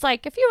 But it's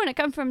like, if you want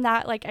to come from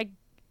that, like,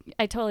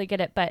 I totally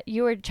get it. But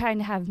you were trying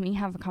to have me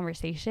have a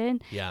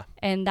conversation. Yeah.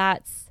 And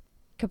that's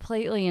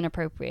completely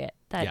inappropriate.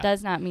 That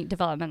does not meet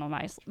developmental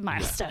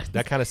milestones.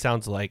 That kind of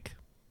sounds like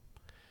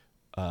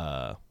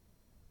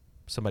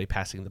somebody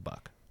passing the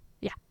buck.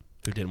 Yeah.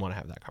 Who didn't want to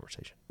have that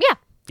conversation. Yeah.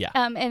 Yeah.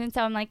 And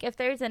so I'm like, if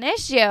there's an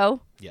issue,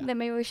 then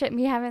maybe we shouldn't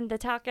be having to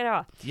talk it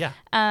off. Yeah.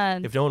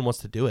 If no one wants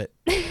to do it.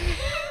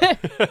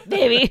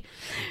 Maybe.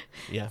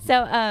 Yeah.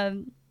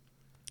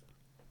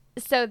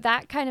 So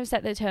that kind of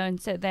set the tone.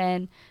 So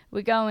then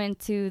we go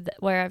into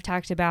where I've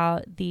talked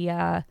about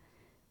the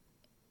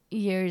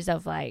years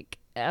of like,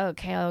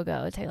 okay, I'll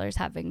go. Taylor's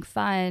having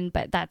fun,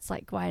 but that's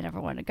like why I never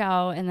want to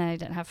go. And then I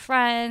didn't have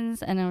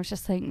friends, and I was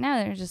just like,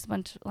 no, there's just a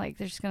bunch of, like,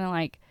 they're just gonna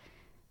like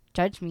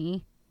judge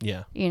me.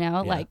 Yeah. You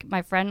know, like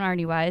my friend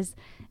already was,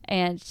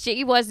 and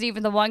she wasn't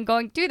even the one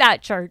going to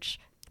that church.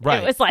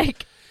 Right. It was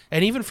like,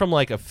 and even from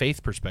like a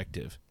faith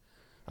perspective,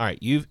 all right,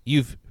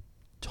 you've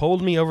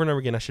told me over and over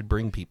again I should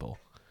bring people.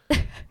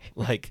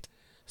 Like,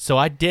 so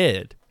I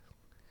did,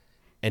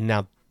 and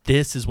now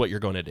this is what you're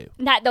going to do.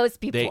 Not those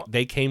people.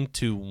 They came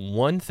to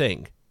one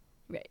thing.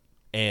 Right.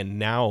 And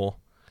now,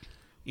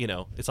 you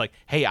know, it's like,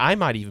 hey, I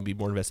might even be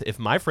more invested. If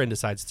my friend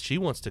decides she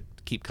wants to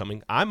keep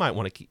coming, I might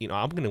want to keep, you know,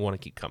 I'm going to want to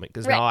keep coming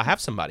because now I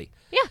have somebody.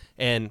 Yeah.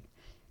 And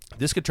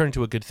this could turn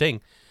into a good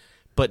thing.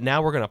 But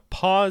now we're going to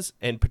pause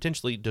and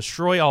potentially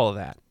destroy all of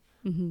that.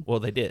 Mm-hmm. Well,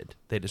 they did.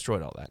 They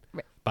destroyed all that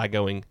by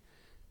going,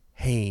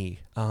 hey,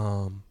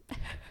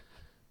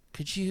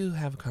 could you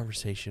have a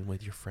conversation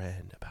with your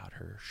friend about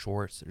her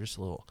shorts? They're just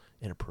a little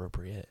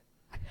inappropriate.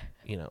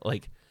 You know,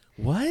 like,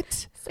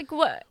 what? It's like,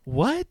 what?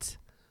 What?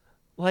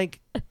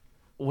 Like,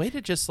 way to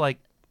just, like,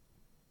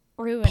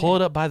 ruin pull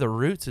it up by the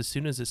roots as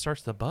soon as it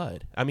starts to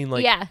bud. I mean,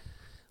 like,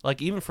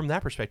 like, even from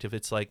that perspective,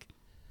 it's like,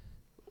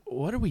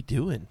 what are we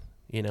doing?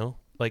 You know?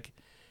 Like,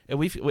 and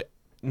we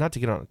not to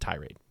get on a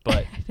tirade,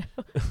 but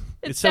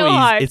it's so easy.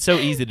 Hard. It's so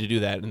easy to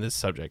do that in this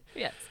subject.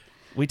 Yes.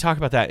 We talk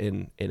about that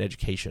in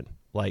education.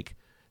 Like,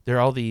 there are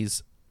all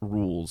these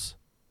rules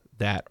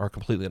that are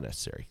completely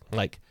unnecessary.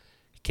 Like,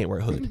 you can't wear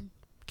a hood. You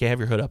can't have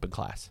your hood up in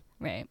class.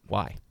 Right.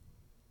 Why?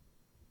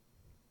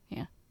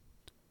 Yeah.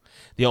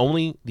 The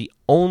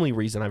only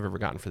reason I've ever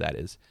gotten for that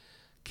is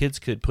kids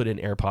could put in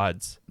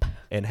AirPods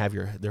and have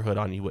their hood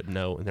on, and you wouldn't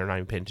know, and they're not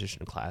even paying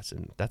attention in class,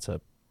 and that's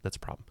a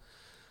problem.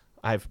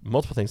 I have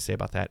multiple things to say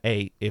about that.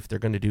 A, if they're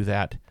going to do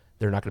that,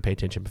 they're not going to pay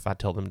attention if I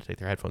tell them to take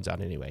their headphones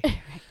out anyway.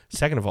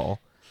 Second of all,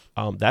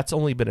 that's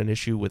only been an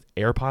issue with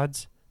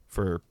AirPods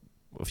for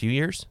a few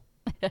years.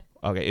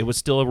 Okay, it was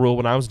still a rule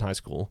when I was in high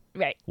school.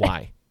 Right.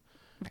 Why?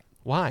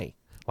 Why?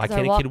 Why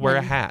can't a kid wear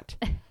a hat?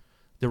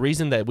 The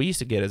reason that we used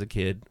to get as a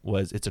kid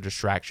was it's a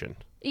distraction.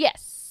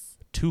 Yes.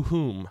 To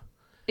whom?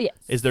 Yes.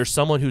 Is there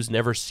someone who's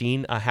never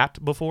seen a hat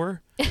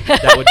before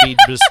that would be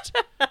just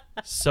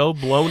so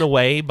blown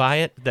away by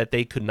it that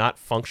they could not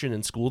function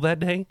in school that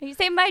day? You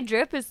say my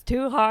drip is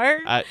too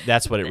hard?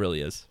 That's what it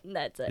really is.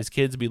 That's it. These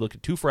kids be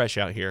looking too fresh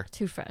out here.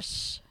 Too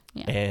fresh.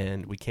 Yeah.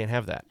 And we can't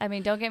have that. I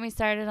mean, don't get me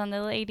started on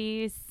the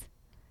ladies.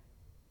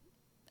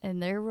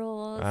 and their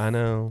rules. I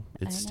know.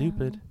 It's I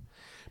stupid. know.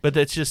 But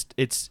that's just,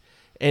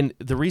 and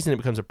the reason it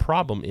becomes a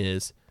problem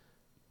is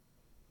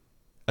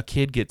a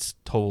kid gets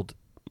told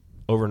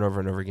over and over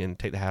and over again,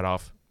 take the hat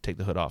off, take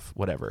the hood off,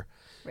 whatever.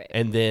 Right.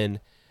 And then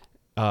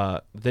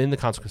the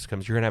consequence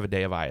comes, you're going to have a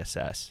day of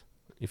ISS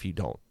if you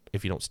don't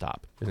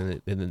stop.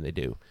 And then they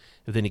do.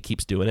 And then he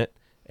keeps doing it.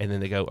 And then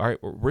they go, all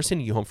right, we're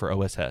sending you home for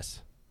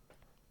OSS.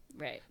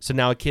 Right. So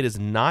now a kid is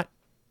not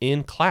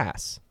in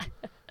class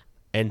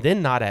and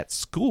then not at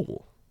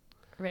school.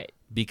 Right.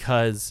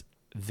 Because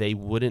they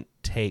wouldn't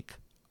take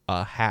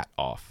a hat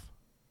off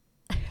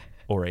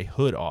or a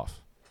hood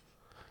off.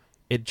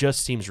 It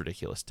just seems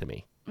ridiculous to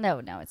me. No,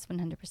 it's 100%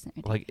 ridiculous.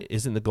 Like,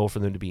 isn't the goal for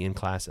them to be in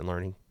class and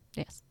learning?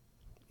 Yes.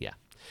 Yeah.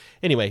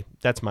 Anyway,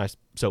 that's my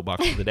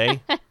soapbox for the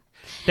day.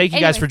 Thank you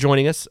guys for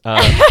joining us.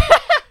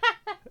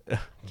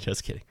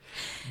 Just kidding.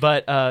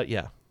 But,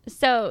 yeah.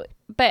 So,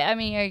 but I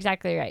mean, you're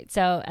exactly right.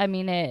 So, I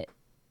mean, it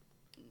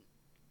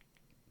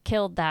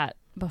killed that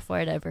before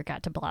it ever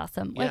got to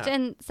blossom, which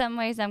in some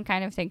ways I'm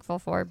kind of thankful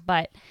for.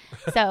 But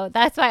so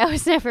that's why I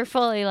was never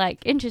fully like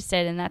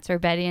interested. And that's where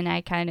Betty and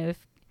I kind of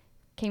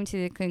came to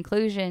the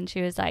conclusion.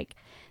 She was like,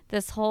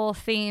 this whole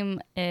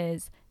theme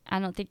is, I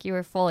don't think you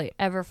were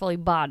ever fully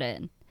bought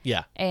in.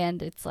 Yeah.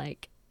 And it's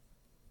like,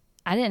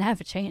 I didn't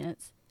have a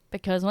chance,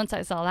 because once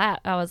I saw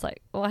that, I was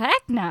like, well,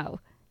 heck no.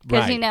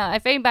 Because, Right. you know,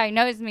 if anybody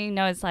knows me,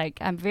 knows like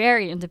I'm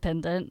very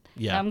independent.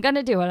 Yeah. I'm going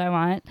to do what I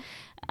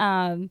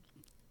want.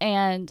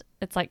 And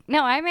it's like,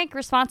 no, I make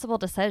responsible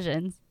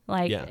decisions.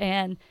 Like, Yeah.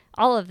 and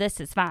all of this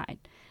is fine.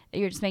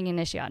 You're just making an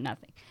issue out of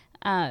nothing.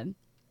 And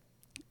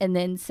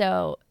then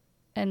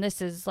and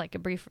this is like a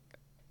brief.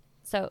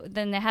 So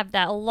then they have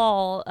that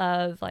lull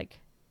of like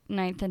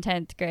 9th and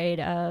 10th grade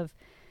of,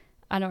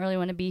 I don't really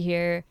want to be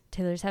here.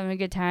 Taylor's having a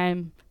good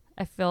time.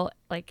 I feel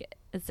like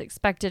it's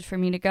expected for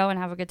me to go and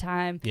have a good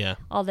time. Yeah.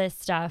 All this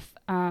stuff.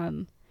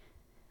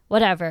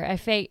 Whatever. I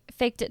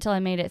faked it till I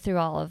made it through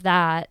all of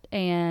that.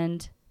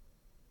 And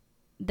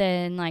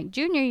then like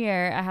junior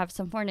year, I have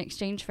some foreign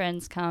exchange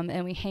friends come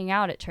and we hang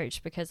out at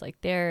church because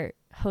like their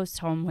host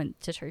home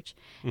went to church.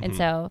 Mm-hmm. And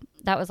so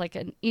that was like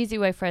an easy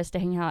way for us to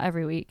hang out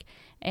every week.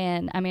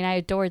 And I mean, I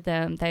adored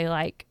them. They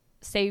like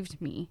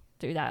saved me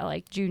through that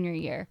like junior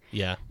year.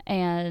 Yeah.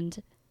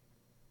 And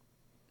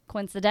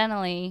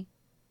coincidentally,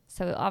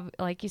 so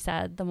like you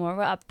said, the more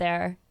we're up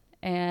there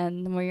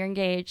and the more you're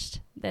engaged,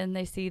 then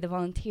they see the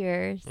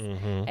volunteers.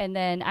 Mm-hmm. And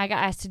then I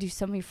got asked to do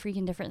so many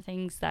freaking different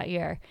things that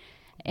year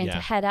and Yeah. to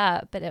head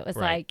up. But it was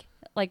Right.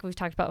 like we've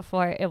talked about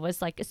before, it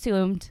was like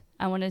assumed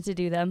I wanted to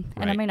do them.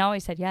 And I Right. mean, I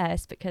always said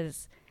yes,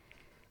 because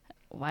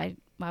why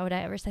would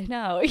I ever say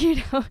no? You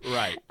know?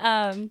 Right.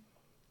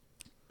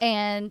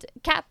 And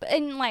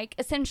like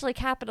essentially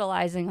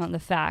capitalizing on the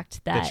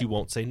fact That you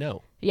won't say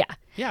no. yeah.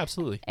 Yeah,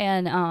 absolutely.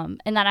 And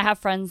that I have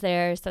friends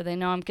there, so they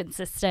know I'm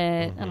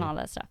consistent and all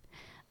that stuff.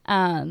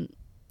 And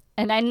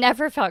I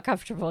never felt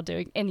comfortable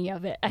doing any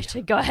of it, I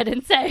should go ahead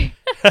and say.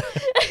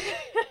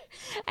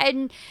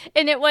 and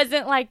it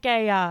wasn't like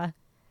I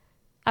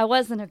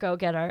wasn't a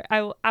go-getter.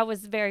 I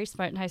was very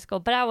smart in high school,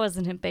 but I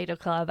wasn't in beta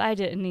club. I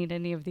didn't need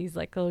any of these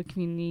like little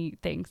community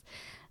things.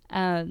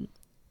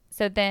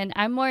 So then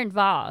I'm more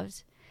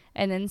involved,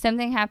 and then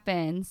something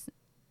happens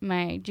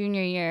my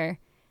junior year,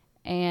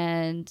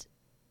 and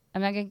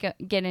I'm not going to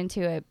get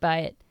into it,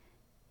 but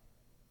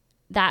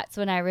that's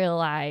when I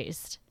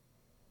realized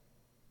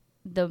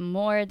the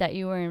more that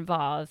you were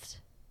involved,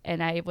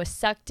 and I was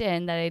sucked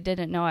in that I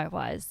didn't know I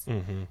was,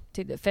 Mm-hmm.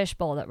 to the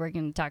fishbowl that we're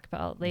going to talk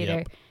about later.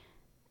 Yep.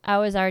 I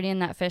was already in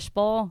that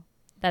fishbowl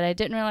that I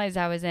didn't realize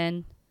I was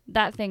in.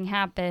 That thing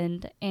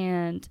happened,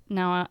 and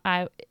now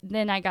I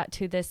got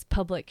to this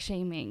public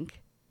shaming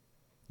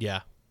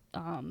Yeah.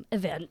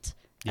 event,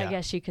 Yeah. I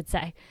guess you could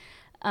say.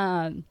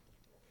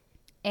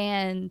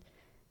 And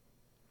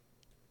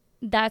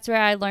that's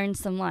where I learned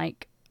some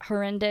like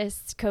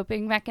horrendous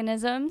coping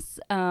mechanisms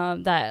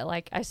that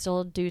like I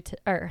still do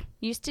or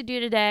used to do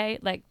today,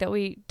 like that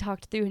we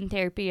talked through in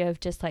therapy, of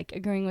just like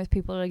agreeing with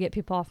people to get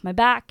people off my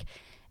back,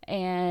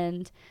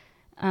 and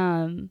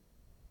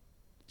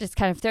just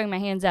kind of throwing my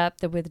hands up,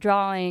 the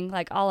withdrawing,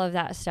 like all of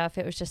that stuff.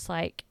 It was just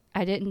like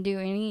I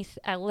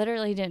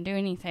literally didn't do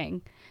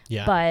anything.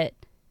 Yeah. But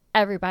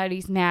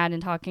everybody's mad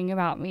and talking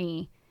about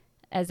me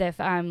as if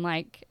I'm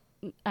like,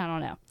 I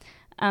don't know.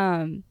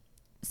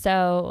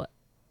 So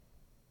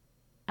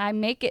I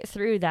make it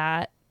through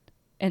that.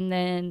 And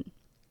then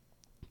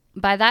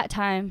by that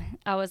time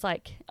I was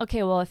like,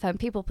 okay, well, if I'm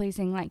people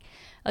pleasing, like,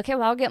 okay,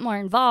 well, I'll get more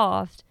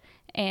involved.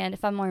 And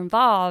if I'm more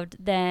involved,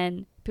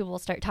 then people will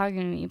start talking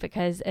to me,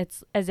 because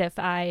it's as if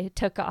I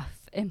took off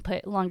and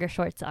put longer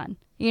shorts on.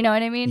 You know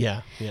what I mean?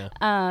 Yeah. Yeah.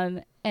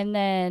 And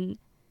then,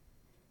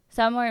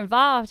 so I'm more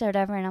involved or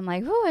whatever, and I'm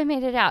like, ooh, I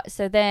made it out.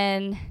 So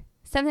then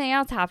something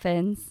else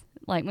happens,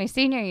 like my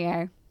senior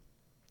year,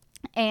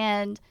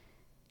 and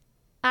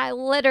I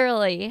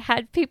literally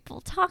had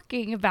people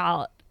talking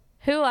about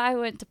who I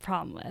went to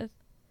prom with.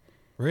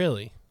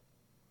 Really?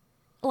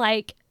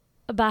 Like,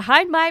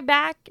 behind my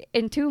back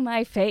and to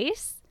my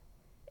face.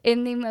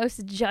 in the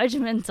most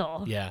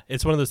judgmental, Yeah,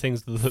 it's one of those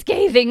things.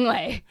 scathing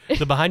way.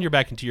 The behind your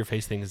back and to your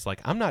face thing is like,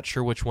 I'm not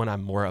sure which one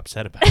I'm more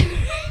upset about.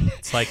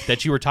 It's like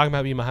that you were talking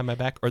about me behind my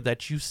back, or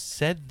that you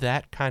said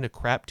that kind of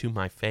crap to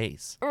my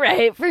face.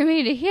 Right, for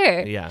me to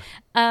hear. Yeah.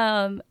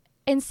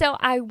 And so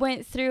I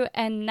went through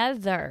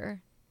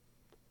another,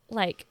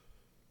 like,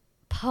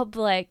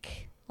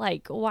 public,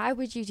 like, why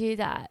would you do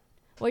that?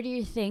 What are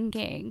you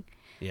thinking?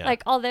 Yeah.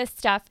 Like, all this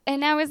stuff.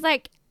 And I was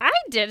like, I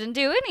didn't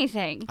do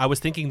anything. I was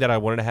thinking that I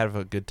wanted to have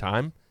a good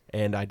time,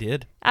 and I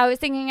did. I was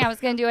thinking I was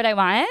going to do what I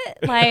want.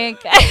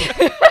 Like,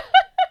 I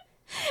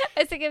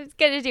was thinking I was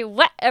going to do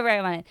whatever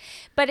I wanted.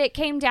 But it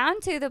came down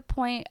to the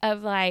point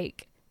of,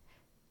 like,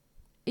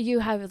 you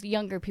have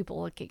younger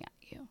people looking at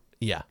you.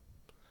 Yeah.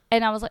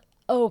 And I was like,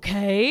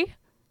 okay.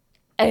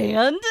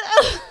 And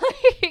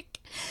like,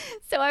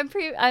 so I'm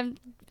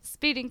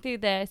speeding through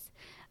this.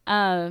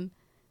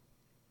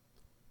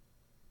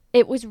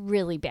 It was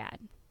really bad.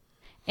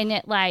 And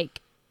it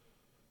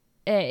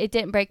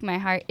didn't break my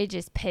heart. It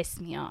just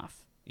pissed me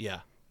off.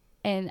 Yeah.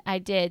 And I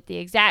did the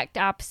exact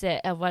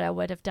opposite of what I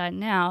would have done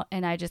now.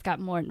 And I just got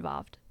more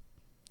involved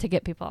to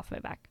get people off my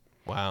back.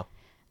 Wow.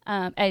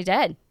 I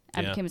did.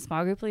 I Yeah. became a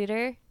small group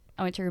leader.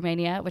 I went to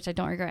Romania, which I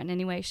don't regret in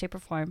any way, shape, or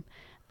form.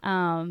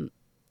 I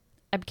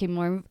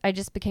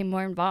just became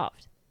more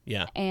involved.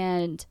 Yeah.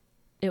 And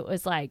it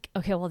was like,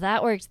 okay, well,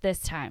 that worked this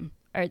time,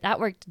 or that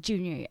worked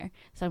junior year.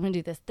 So I'm going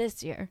to do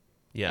this year.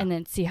 Yeah. And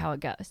then see how it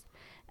goes.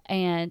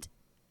 And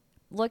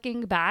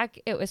looking back,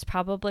 it was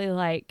probably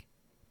like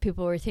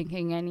people were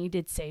thinking I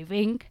needed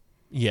saving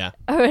Yeah.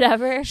 or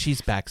whatever. She's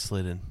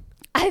backslidden.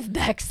 I've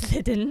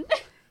backslidden.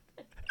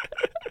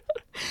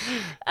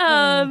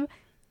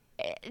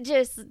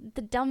 Just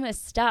the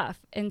dumbest stuff.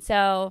 And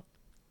so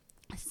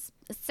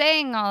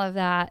saying all of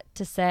that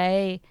to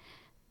say,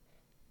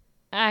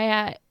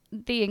 the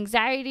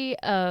anxiety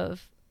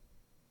of,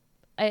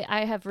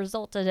 I have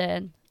resulted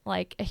in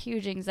like a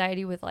huge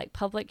anxiety with like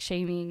public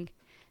shaming,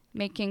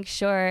 making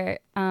sure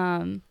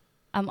I'm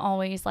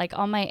always like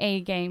on my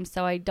A game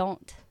so I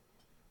don't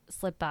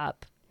slip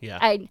up. Yeah.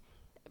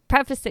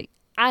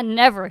 I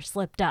never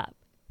slipped up.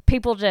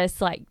 People just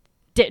like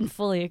didn't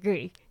fully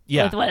agree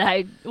Yeah. with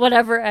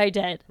whatever I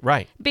did.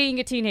 Right. Being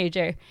a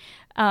teenager,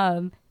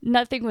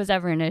 nothing was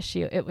ever an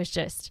issue. It was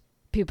just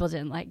people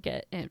didn't like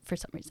it for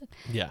some reason.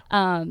 Yeah.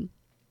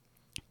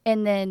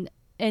 And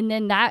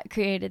then that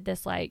created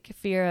this like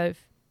fear of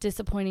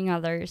disappointing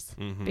others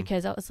Mhm.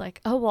 because I was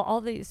like, oh, well,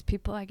 all these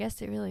people, I guess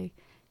they really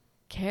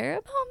care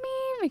about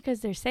me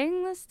because they're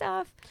saying this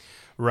stuff.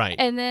 Right.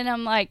 And then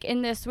I'm like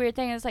in this weird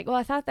thing. It's like, well,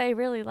 I thought they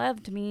really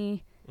loved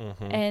me.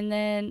 Mhm. And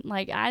then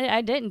like,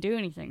 I didn't do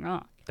anything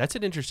wrong. That's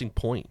an interesting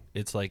point.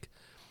 It's like,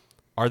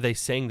 are they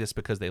saying this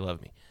because they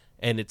love me?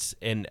 And it's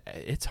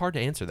hard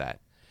to answer that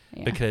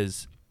Yeah.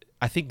 because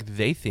I think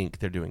they think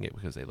they're doing it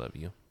because they love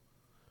you.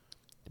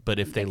 But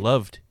if they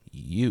loved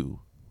you,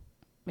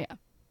 Yeah.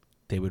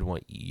 they would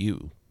want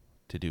you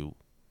to be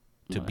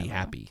Whatever.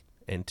 happy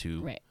and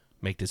to Right.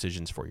 make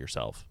decisions for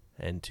yourself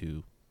and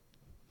to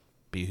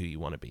be who you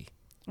want to be.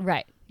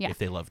 Right. Yeah. If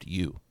they loved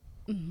you.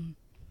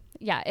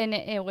 Yeah. And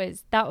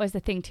that was the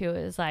thing too.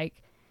 It was like,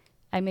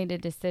 I made a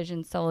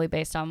decision solely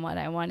based on what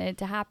I wanted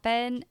to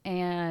happen.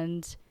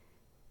 And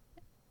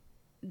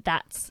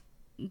that's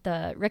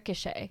the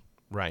ricochet.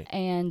 Right.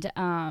 And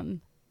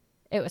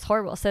it was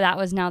horrible. So that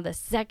was now the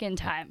second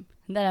time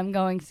that I'm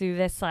going through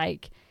this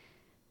like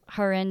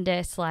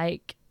horrendous,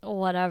 like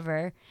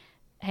whatever,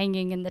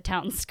 hanging in the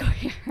town square.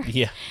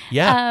 Yeah.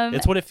 Yeah. Um,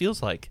 it's what it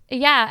feels like.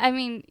 Yeah, I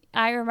mean,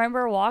 I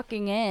remember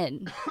walking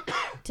in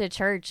to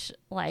church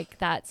like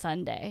that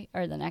Sunday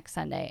or the next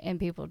Sunday and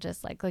people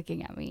just like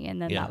looking at me. And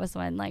then Yeah. that was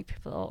when like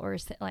people were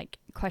like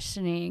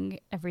questioning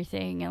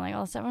everything and like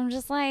all stuff. I'm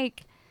just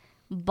like,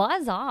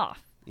 buzz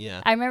off.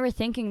 Yeah. I remember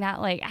thinking that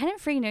like I didn't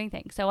freaking do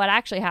anything. So what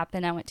actually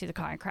happened, I went to the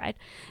car and cried.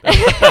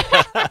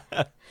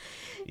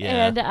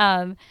 Yeah.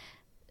 And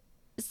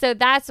so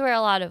that's where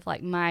a lot of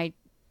like my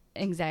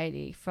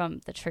anxiety from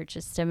the church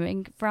is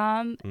stemming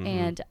from.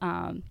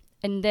 Mhm.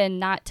 And then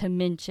not to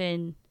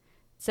mention,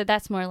 so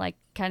that's more like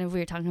kind of we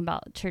were talking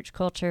about church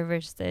culture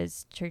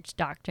versus church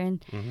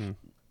doctrine. Mhm.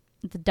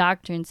 The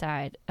doctrine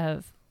side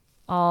of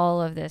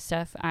all of this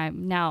stuff,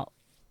 I'm now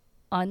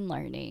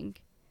unlearning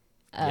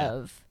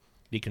of,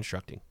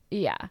 Deconstructing.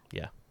 yeah,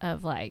 Yeah.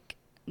 of like,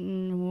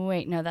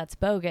 wait, no, that's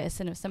bogus.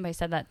 And if somebody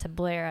said that to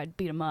Blair, I'd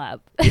beat him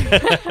up.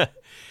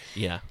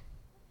 Yeah.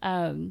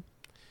 Um,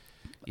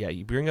 Yeah.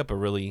 You bring up a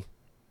really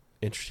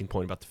interesting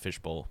point about the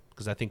fishbowl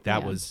because I think Yeah.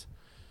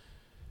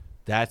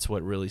 that's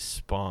what really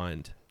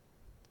spawned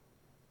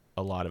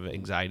a lot of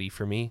anxiety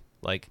for me.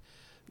 Like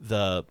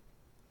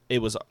it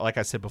was, like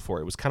I said before,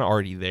 it was kind of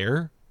already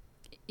there.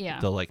 yeah.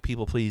 The like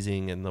people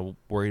pleasing and the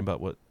worrying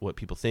about what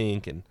people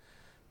think and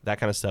that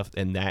kind of stuff.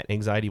 And that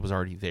anxiety was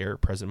already there,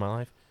 present in my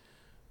life.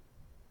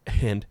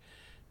 And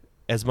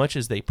as much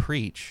as they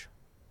preach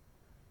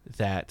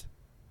that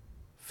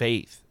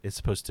faith is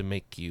supposed to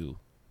make you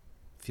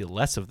feel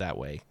less of that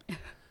way,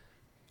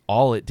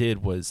 all it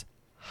did was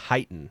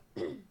heighten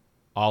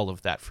all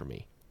of that for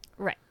me.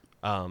 Right.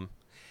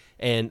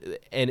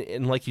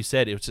 And like you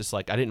said, it was just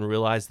like I didn't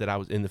realize that I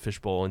was in the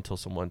fishbowl until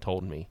someone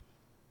told me,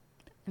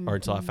 or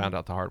until I found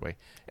out the hard way.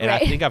 And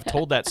Right. I think I've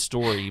told that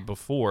story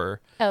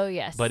before, Oh,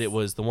 yes. but it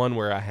was the one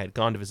where I had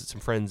gone to visit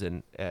some friends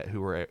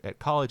who were at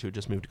college, who had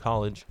just moved to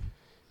college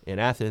in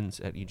Athens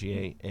at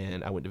UGA,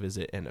 and I went to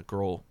visit, and a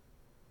girl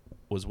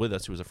was with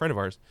us who was a friend of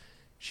ours.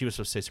 She was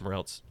supposed to stay somewhere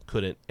else,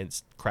 couldn't,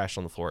 and crashed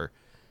on the floor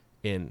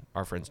in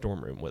our friend's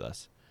dorm room with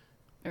us.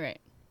 Right.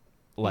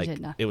 Like,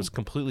 did nothing. it was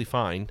completely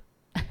fine.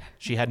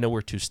 She had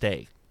nowhere to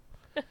stay.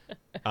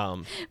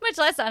 Much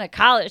less on a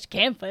college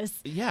campus.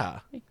 Yeah.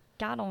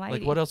 God almighty.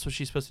 Like, what else was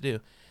she supposed to do?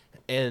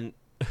 And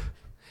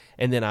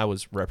then I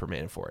was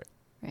reprimanded for it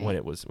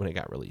Right. when it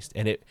got released.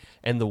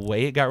 And the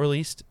way it got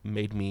released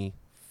made me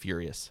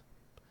furious,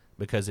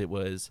 because it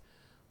was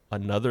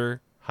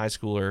another high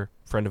schooler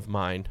friend of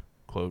mine,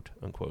 quote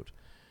unquote,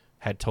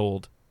 had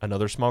told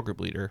another small group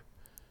leader,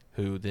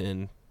 who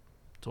then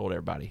told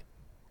everybody.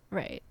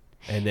 Right.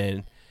 And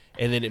then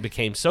it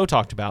became so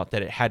talked about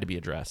that it had to be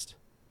addressed.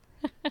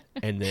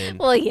 And then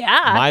Well,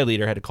 yeah. my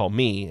leader had to call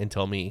me and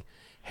tell me,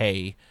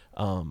 hey,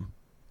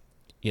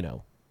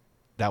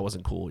 that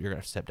wasn't cool. You're going to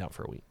have to step down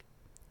for a week.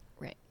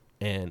 Right.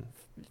 And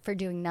For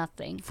doing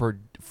nothing. for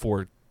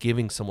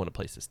giving someone a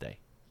place to stay.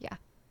 Yeah.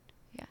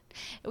 Yeah.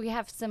 We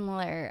have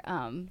similar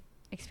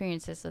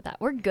experiences with that.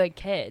 We're good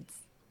kids.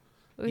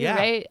 Yeah.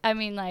 Right? I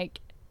mean, like,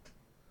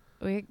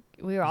 we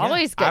were Yeah.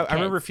 always good I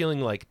remember kids.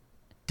 feeling like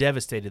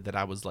devastated that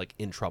I was like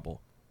in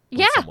trouble with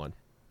Yeah. someone.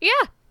 Yeah.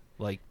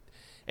 Like,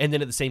 and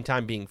then at the same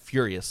time being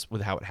furious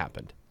with how it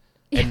happened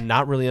and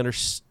not really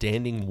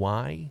understanding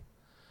why.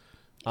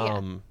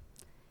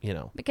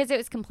 Yeah. Because it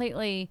was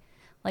completely,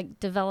 like,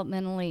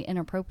 developmentally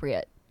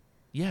inappropriate.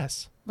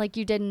 Yes. Like,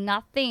 you did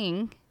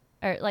nothing,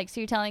 or like,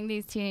 so you're telling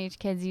these teenage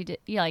kids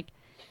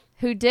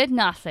who did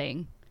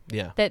nothing,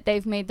 Yeah. that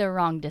they've made the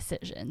wrong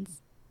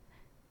decisions.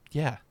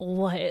 Yeah.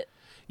 What?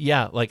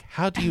 Yeah. Like,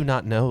 how do you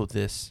not know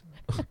this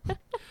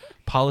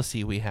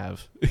policy we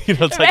have? It's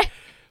Right. like,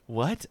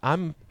 what?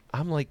 I'm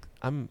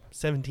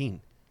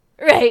 17.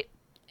 Right.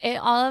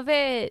 All of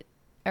it,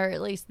 or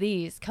at least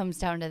these, comes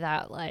down to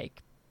that,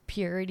 like,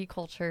 purity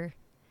culture,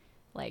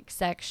 like,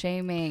 sex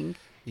shaming,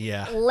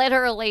 Yeah.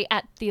 literally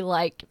at the,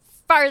 like,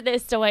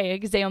 farthest away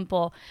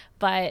example.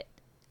 But,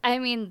 I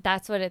mean,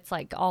 that's what it's,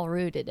 like, all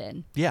rooted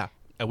in. Yeah.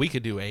 And we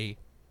could do a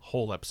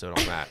whole episode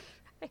on that.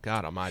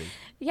 God almighty.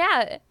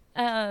 Yeah.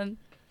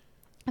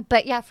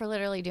 But, yeah, for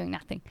literally doing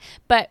nothing.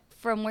 But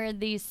from where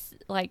these,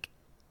 like,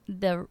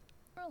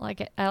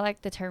 I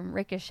like the term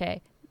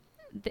ricochet,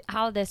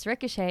 how this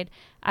ricocheted,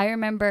 I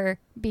remember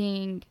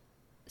being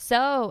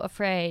so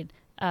afraid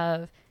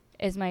of,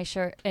 is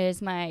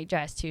my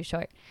dress too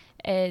short?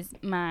 Is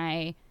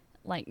my,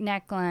 like,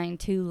 neckline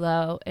too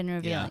low and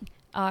revealing?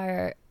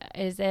 Are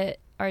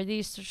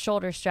these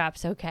shoulder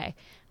straps okay?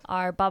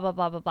 Are blah, blah,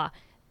 blah, blah, blah.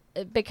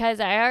 Because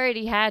I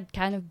already had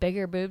kind of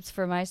bigger boobs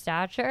for my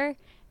stature.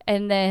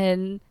 And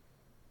then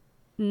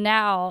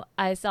now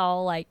I saw,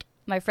 like,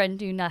 my friend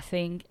do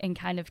nothing and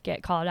kind of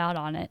get called out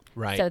on it.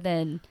 Right. So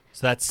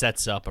that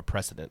sets up a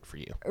precedent for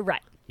you.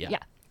 right. Yeah. Yeah.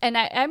 And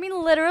I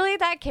mean, literally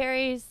that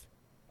carries,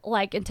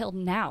 like, until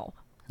now.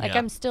 Like, Yeah.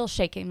 I'm still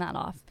shaking that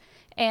off.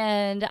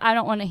 And I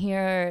don't want to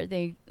hear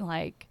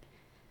like,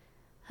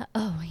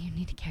 oh, you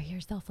need to carry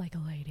yourself like a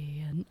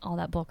lady and all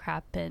that bull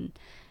crap and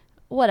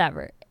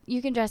whatever.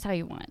 You can dress how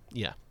you want,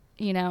 Yeah.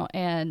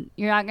 and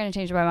you're not going to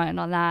change my mind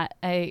on that.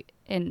 I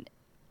don't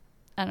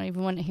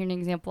even want to hear an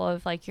example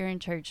of, like, you're in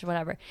church or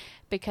whatever,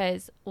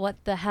 because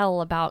what the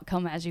hell about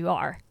come as you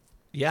are?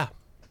 Yeah.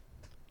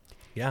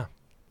 Yeah.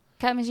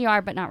 Come as you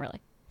are, but not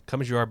really.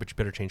 Come as you are, but you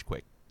better change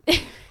quick.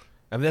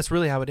 I mean, that's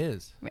really how it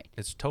is. Right.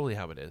 It's totally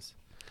how it is.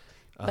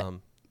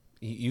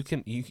 You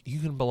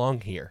can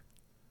belong here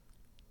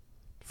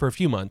for a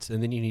few months,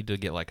 and then you need to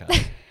get like us.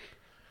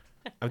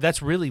 I mean,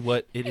 that's really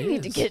what it is. You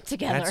need to get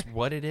together. That's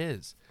what it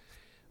is.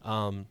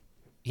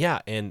 Yeah,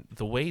 and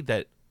the way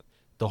that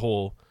the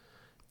whole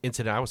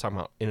incident I was talking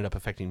about ended up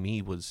affecting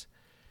me was,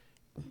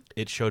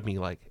 it showed me,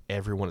 like,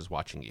 everyone is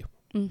watching you.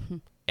 Mm-hmm.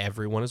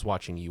 Everyone is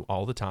watching you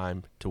all the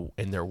time,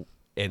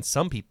 and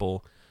some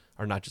people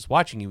are not just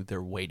watching you,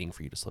 they're waiting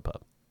for you to slip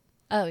up.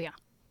 Oh, yeah.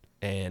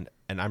 And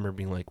I remember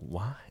being like,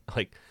 why?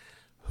 Like,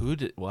 who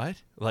did what?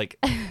 Like,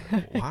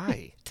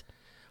 why?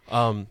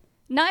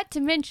 Not to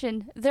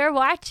mention, they're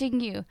watching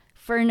you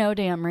for no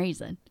damn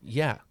reason.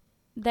 Yeah,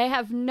 They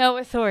have no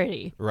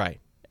authority. right.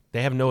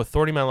 They have no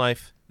authority in my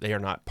life. They are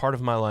not part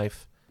of my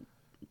life.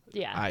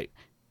 Yeah.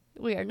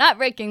 We are not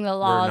breaking the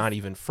laws. We're not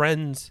even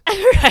friends.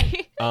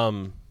 Right.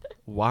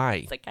 Why?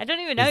 It's like, I don't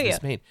even know is you.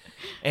 this made?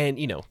 And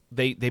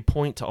they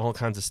point to all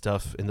kinds of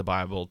stuff in the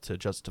Bible to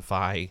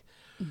justify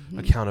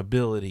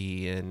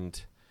accountability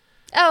and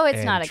Oh, it's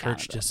and not church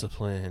accountable.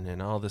 discipline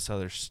and all this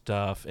other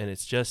stuff, and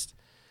it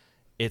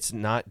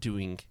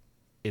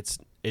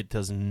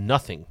does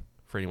nothing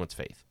for anyone's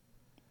faith.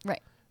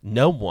 Right.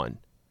 No one,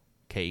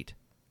 Kate,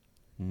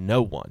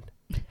 no one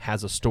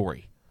has a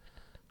story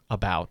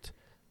about,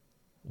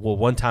 well,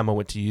 one time I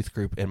went to youth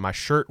group and my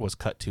shirt was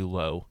cut too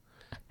low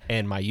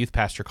and my youth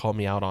pastor called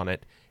me out on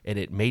it and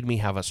it made me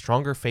have a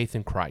stronger faith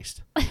in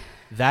Christ.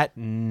 That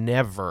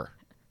never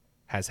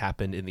has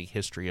happened in the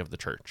history of the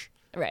church.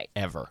 Right.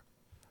 Ever.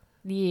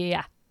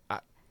 Yeah.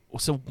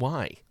 So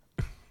why?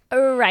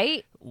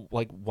 Right.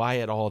 Like, why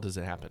at all does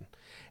it happen?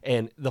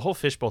 And the whole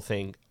fishbowl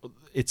thing,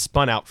 it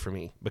spun out for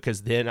me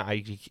because then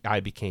I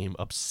became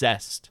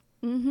obsessed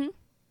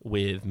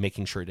with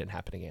making sure it didn't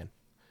happen again.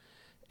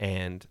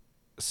 And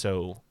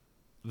so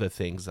the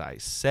things I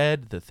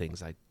said, the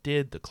things I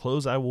did, the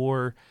clothes I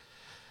wore,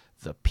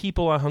 the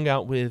people I hung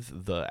out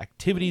with, the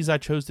activities I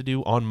chose to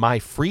do on my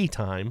free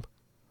time,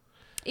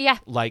 Yeah.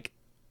 like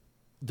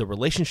the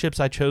relationships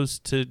I chose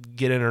to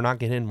get in or not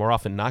get in, more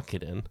often not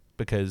get in,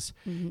 because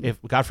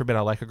if, God forbid,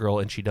 I like a girl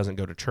and she doesn't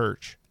go to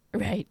church.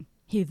 Right.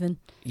 Heathen.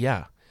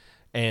 Yeah.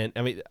 And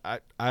I mean,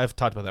 I've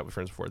talked about that with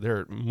friends before. There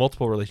are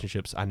multiple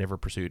relationships I never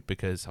pursued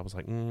because I was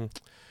like,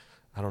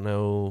 I don't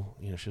know.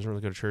 You know, she doesn't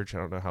really go to church. I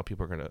don't know how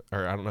people are going to,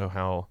 or I don't know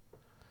how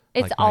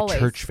It's like, my always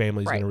church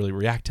family is right. going to really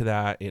react to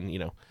that. And, you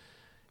know,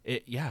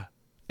 yeah.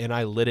 And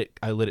I let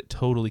it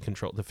totally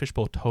control, the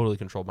fishbowl totally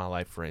controlled my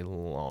life for a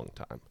long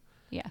time.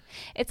 Yeah.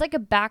 It's like a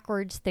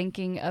backwards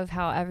thinking of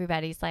how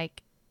everybody's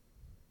like,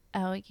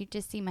 oh, you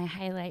just see my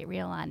highlight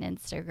reel on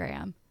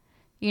Instagram.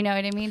 You know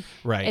what I mean?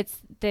 Right. It's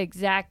the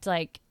exact,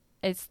 like,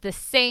 it's the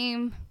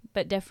same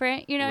but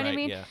different. You know what I Right,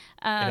 mean? Yeah. It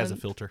has a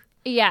filter.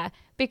 Yeah,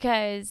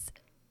 because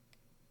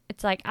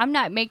it's like I'm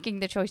not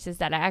making the choices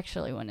that I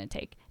actually want to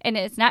take. And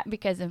it's not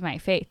because of my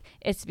faith.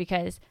 It's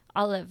because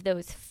all of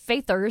those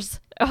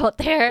faithers out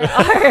there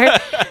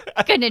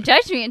are going to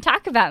judge me and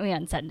talk about me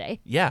on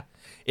Sunday. Yeah.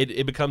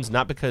 It becomes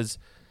not because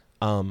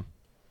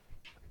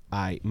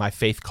my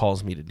faith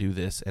calls me to do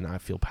this and I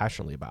feel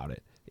passionately about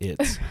it.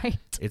 It's Right.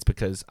 it's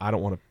because I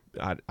don't want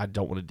to I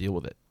don't want to deal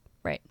with it.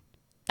 Right.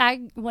 I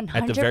 100%.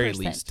 At the very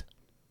least.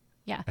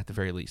 Yeah. At the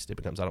very least, it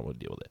becomes I don't want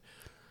to deal with it.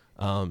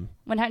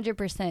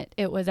 100%.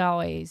 It was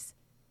always,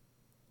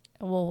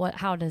 well,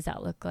 how does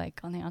that look like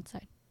on the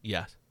outside?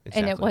 Yeah.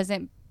 Exactly. And it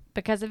wasn't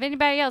because of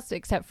anybody else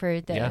except for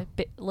the Yeah.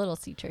 Little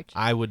C church.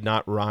 I would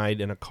not ride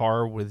in a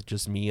car with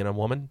just me and a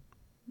woman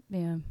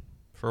Yeah.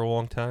 for a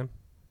long time.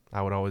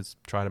 I would always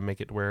try to make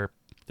it where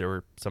there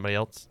were somebody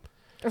else.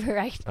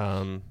 Right.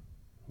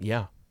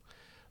 Yeah.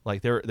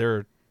 Like there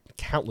are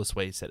countless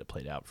ways that it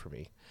played out for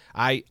me.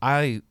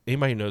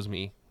 Anybody who knows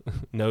me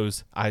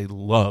knows I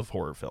love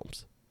horror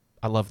films.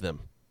 I love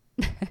them.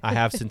 I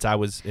have since I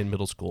was in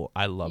middle school.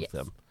 I love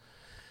them.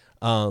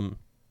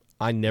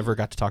 I never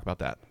got to talk about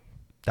that.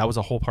 That was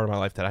a whole part of my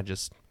life that I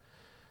just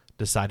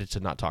decided to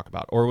not talk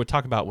about, or would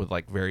talk about with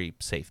like very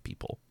safe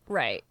people.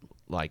 Right.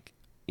 Like,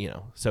 you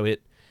know, so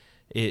it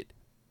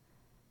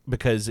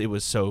because it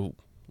was so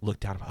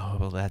looked down. Oh,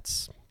 well,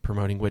 that's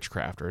promoting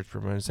witchcraft, or it's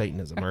promoting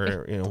Satanism,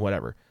 or you know,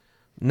 whatever.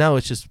 No,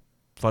 it's just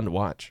fun to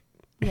watch.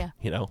 Yeah.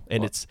 You know,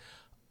 and it's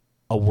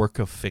a work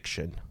of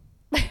fiction.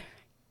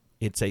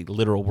 It's a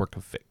literal work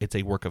of it's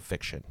a work of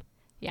fiction.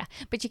 Yeah.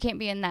 But you can't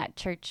be in that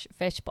church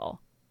fishbowl.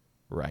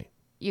 Right.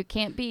 You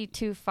can't be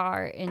too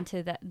far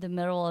into the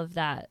middle of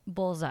that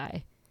bullseye,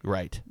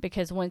 Right.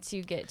 because once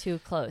you get too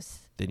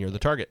close, Then you're the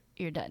target.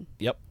 you're done.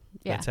 Yep.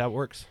 Yeah. That's how it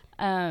works.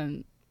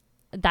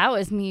 That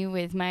was me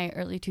with my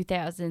early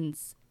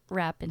 2000s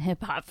rap and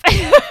hip hop.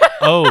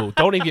 Oh,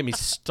 don't even get me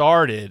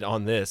started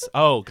on this.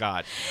 Oh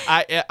God.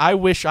 I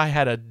wish I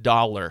had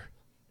 $1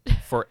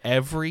 for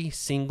every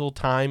single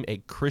time a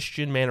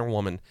Christian man or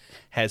woman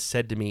has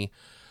said to me,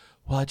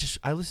 well,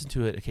 I listen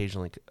to it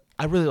occasionally.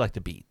 I really like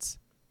the beats.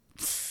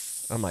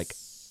 I'm like,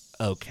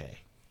 okay.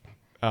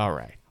 All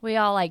right. We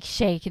all like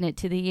shaking it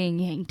to the yin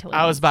yang twins.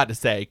 I was about to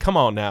say, come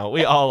on now.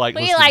 We all like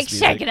We listen to like this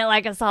music. shaking it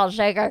like a salt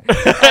shaker.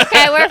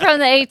 Okay, we're from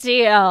the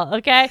ATL,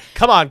 okay?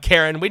 Come on,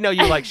 Karen. We know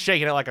you like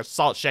shaking it like a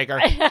salt shaker.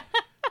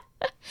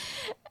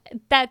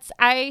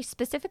 I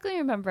specifically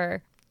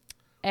remember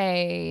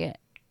a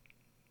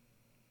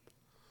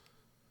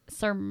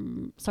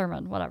sermon,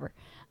 whatever,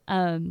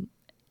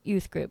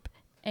 youth group.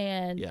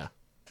 And Yeah.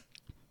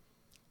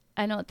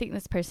 I don't think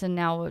this person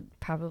now would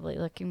probably,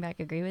 looking back,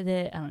 agree with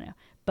it. I don't know.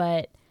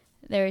 But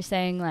they were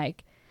saying,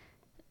 like,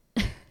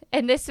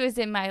 and this was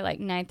in my, like,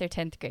 9th or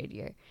 10th grade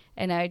year.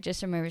 And I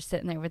just remember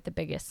sitting there with the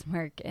biggest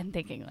smirk and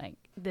thinking, like,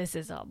 this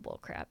is all bull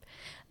crap.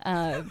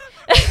 How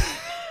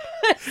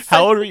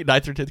old were you?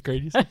 9th or 10th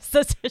grade? These I've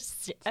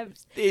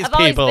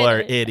always people been are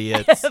a-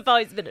 idiots. I've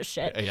always been a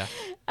shit.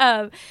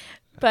 Yeah.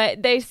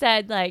 But they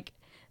said, like,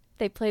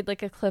 they played,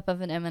 like, a clip of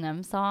an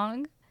Eminem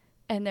song.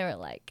 And they were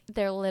like,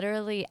 they're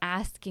literally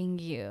asking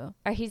you,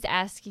 or he's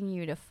asking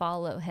you to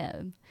follow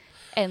him.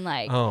 And,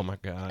 like, Oh my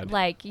God.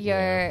 like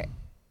you're,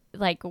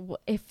 like,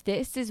 if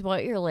this is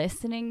what you're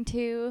listening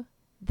to,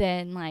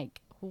 then,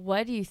 like,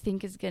 what do you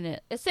think is going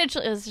to,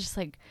 essentially, it was just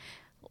like,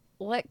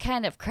 what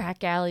kind of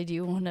crack alley do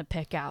you want to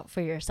pick out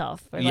for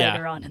yourself for Yeah.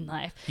 later on in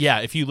life? Yeah,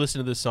 if you listen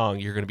to this song,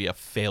 you're going to be a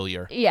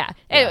failure. Yeah.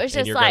 Yeah, It was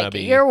and just you're gonna like,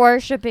 be you're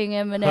worshiping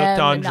Eminem. Hooked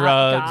on and not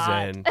drugs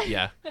God. and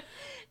yeah.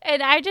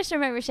 And I just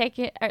remember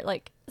shaking, or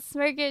like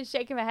smirking,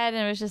 shaking my head,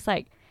 and it was just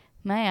like,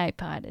 my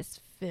iPod is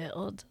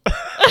filled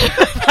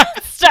with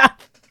that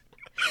stuff.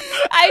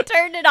 I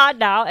turned it on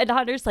now, and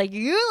Hunter's like,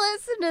 "You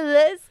listen to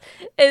this,"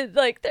 and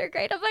like they're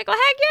great. I'm like, "Well,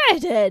 heck yeah, I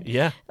did."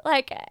 Yeah.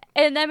 Like,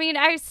 and I mean,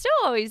 I still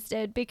always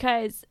did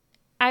because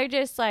I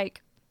just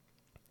like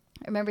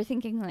I remember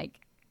thinking like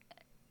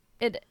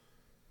it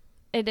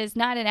is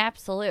not an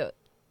absolute.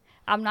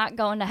 I'm not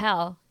going to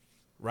hell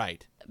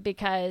Right.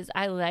 because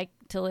I like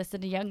to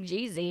listen to Young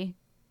Jeezy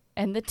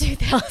and the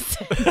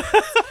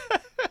 2000s.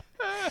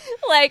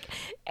 Like,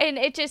 and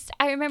it just,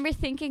 I remember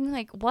thinking,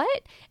 like,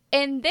 what?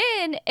 And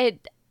then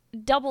it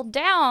doubled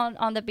down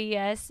on the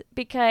BS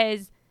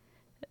because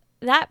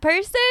that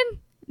person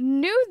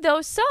knew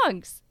those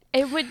songs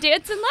and would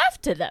dance and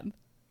laugh to them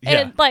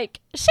and,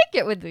 like, shake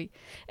it with me.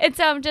 And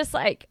so I'm just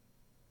like,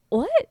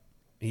 what?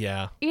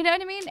 Yeah. You know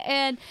what I mean?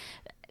 And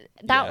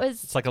that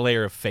was, It's like a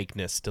layer of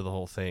fakeness to the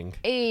whole thing.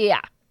 yeah.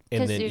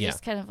 And Because then, you're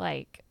just kind of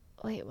like,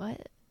 wait,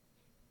 what?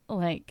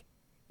 Like,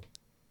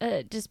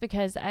 just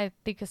because I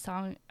think a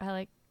song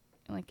I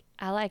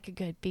like a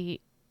good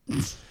beat.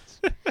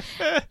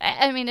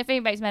 I mean, if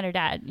anybody's met her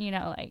dad, you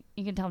know, like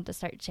you can tell him to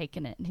start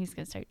shaking it, and he's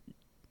gonna start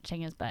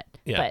shaking his butt.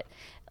 Yeah. But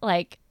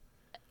like,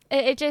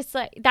 it just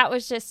like that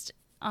was just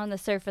on the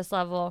surface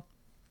level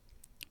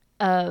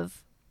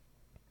of.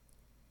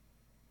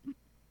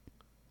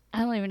 I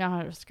don't even know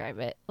how to describe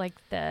it. Like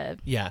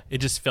Yeah. It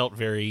just felt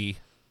very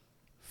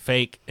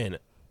fake and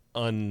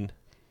all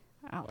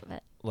of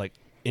it,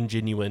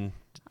 ingenuine.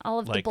 all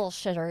of like, the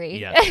bullshittery.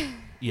 Yeah.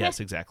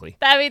 Yes, exactly.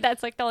 I mean,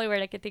 that's like the only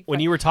word I could think. When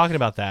of. you were talking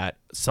about that,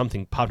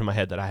 something popped in my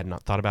head that I had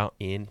not thought about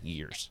in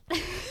years. All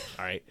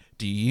right.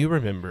 Do you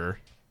remember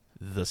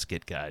the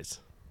Skit Guys?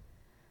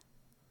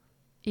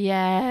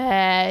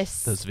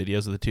 Yes. Those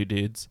videos of the two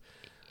dudes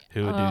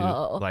who would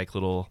do like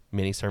little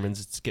mini sermons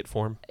in skit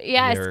form?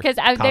 Yes, Their because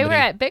they comedy. were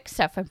at Big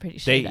Stuff, I'm pretty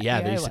sure. They that yeah,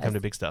 year they I used to come was.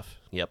 to Big Stuff.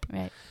 Yep.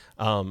 Right.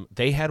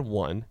 They had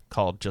one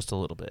called Just a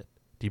Little Bit.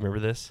 Do you remember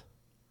this?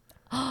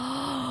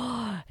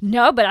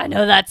 No, but I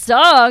know that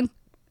song.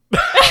 So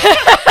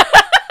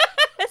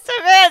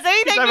it has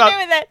anything to do about-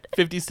 with it.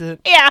 50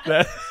 Cent? Yeah.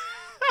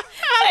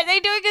 Are they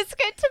doing a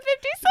skit to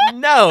 50 Cent?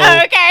 No.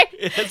 Oh, okay.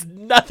 It has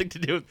nothing to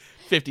do with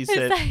 50 It's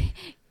Cent. like,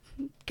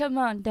 come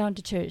on down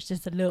to church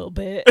just a little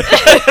bit.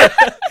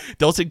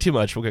 Don't sing too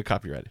much. We'll get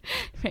copyrighted.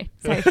 Right.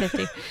 Sorry,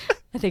 50.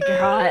 I think you're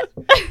hot.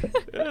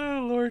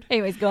 Oh, Lord.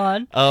 Anyways, go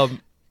on.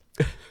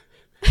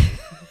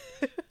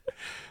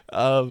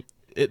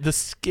 The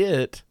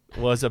skit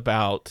was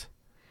about.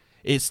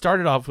 It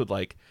started off with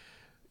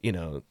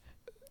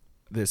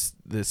this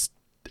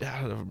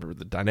I don't remember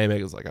the dynamic.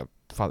 It was like a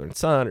father and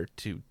son or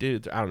two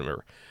dudes. I don't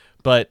remember,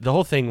 but the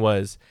whole thing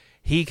was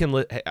he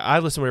can. I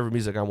listen to whatever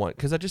music I want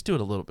because I just do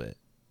it a little bit.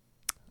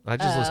 I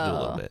just listen to it a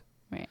little bit,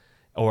 right?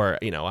 Or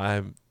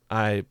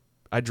I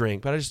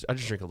drink, but I just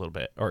drink a little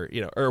bit, or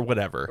or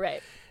whatever,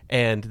 Right.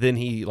 And then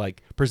he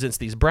presents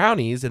these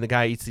brownies, and the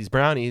guy eats these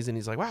brownies, and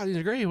he's like, "Wow, these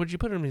are great. What did you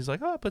put in them?" He's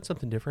like, "Oh, I put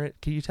something different.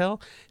 Can you tell?"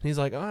 And he's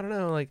like, "Oh, I don't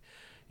know. I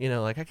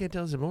can't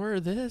tell. Is it more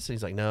of this?" And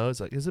he's like, "No." It's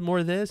like, "Is it more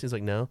of this?" He's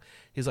like, "No."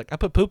 He's like, "I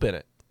put poop in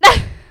it."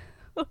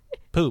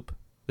 Poop.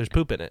 There's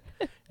poop in it.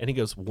 And he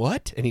goes,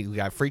 "What?" And the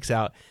guy freaks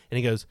out, and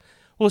he goes,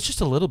 "Well, it's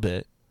just a little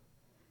bit.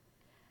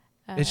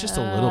 It's just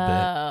a little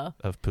bit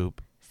of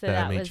poop So that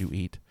I that made was- you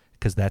eat,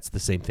 because that's the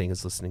same thing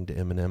as listening to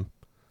Eminem."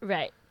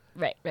 Right.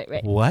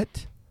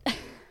 What?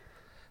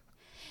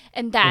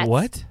 And that's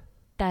What?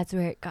 That's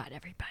where it got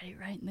everybody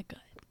right in the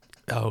gut.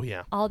 Oh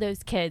yeah. All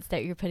those kids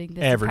that you're putting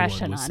this Everyone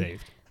impression was on.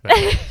 saved.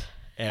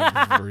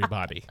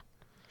 Everybody.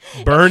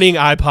 Burning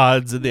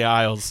iPods in the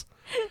aisles.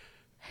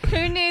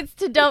 Who needs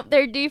to dump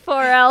their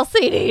D4L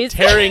CDs?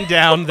 Tearing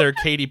down their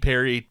Katy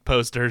Perry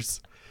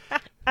posters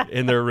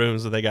in their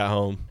rooms when they got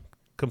home.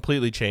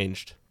 Completely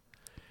changed.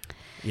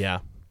 Yeah.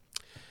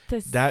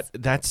 That's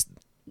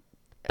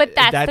But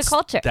that's the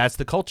culture. That's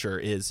the culture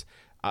is,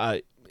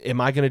 am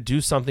I going to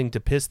do something to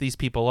piss these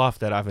people off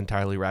that I've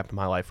entirely wrapped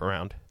my life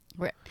around?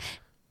 Right.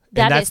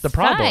 And that's is the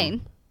problem.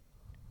 fine.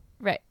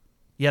 Right.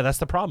 Yeah, that's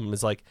the problem.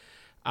 Is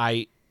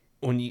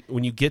when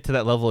you get to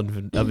that level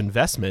of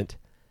investment,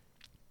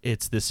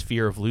 it's this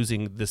fear of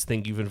losing this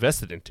thing you've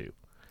invested into.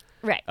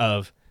 Right.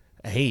 Of,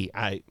 hey,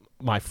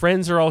 my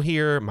friends are all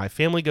here, my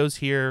family goes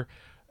here,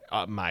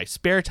 my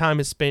spare time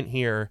is spent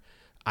here.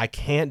 I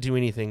can't do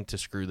anything to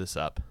screw this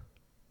up.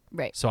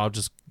 Right. So I'll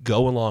just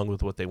go along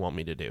with what they want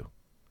me to do.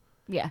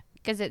 Yeah,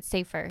 because it's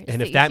safer. It's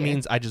And if that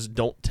means I just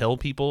don't tell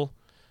people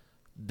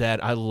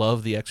that I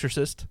love The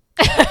Exorcist,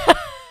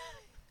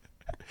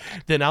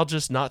 then I'll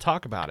just not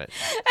talk about it.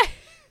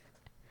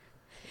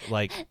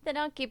 then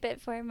I'll keep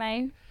it for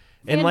my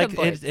And fandom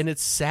boards. and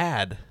it's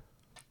sad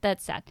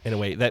That's sad. in a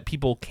way that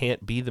people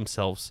can't be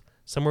themselves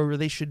somewhere where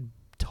they should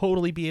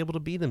totally be able to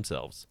be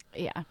themselves.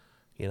 Yeah,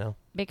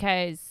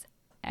 because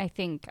I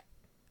think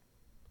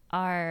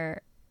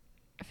our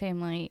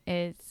family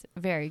is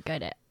very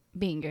good at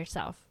being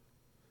yourself.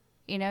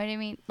 You know what I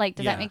mean? Does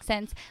Yeah. that make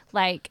sense?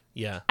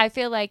 Yeah. I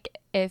feel like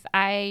if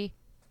I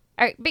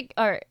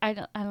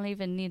don't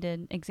even need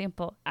an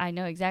example. I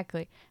know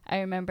exactly. I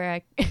remember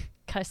I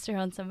cussed her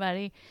on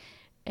somebody,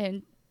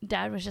 and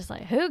Dad was just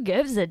like, "Who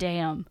gives a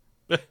damn?"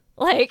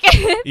 Like,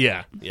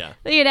 Yeah.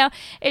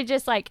 it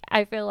just like,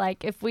 I feel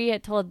like if we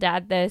had told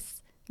Dad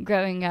this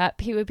growing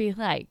up, he would be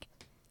like,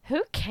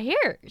 who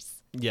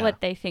cares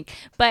what they think?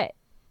 But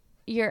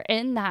you're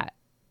in that,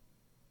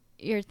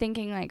 you're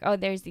thinking like, oh,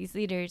 there's these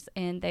leaders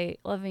and they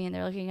love me and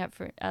they're looking up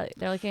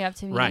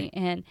to me. Right.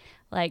 And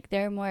like,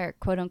 they're more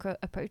quote unquote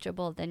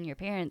approachable than your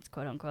parents,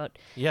 quote unquote.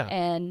 Yeah.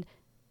 And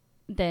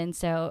then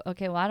so,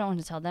 okay, well, I don't want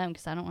to tell them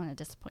because I don't want to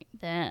disappoint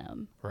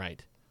them.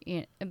 Right.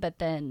 But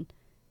then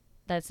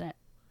that's not.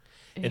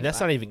 And that's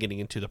not even getting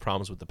into the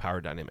problems with the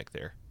power dynamic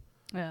there.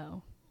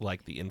 Oh.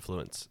 Like the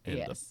influence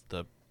and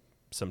the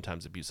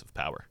sometimes abuse of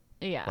power.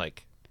 Yeah.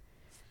 Like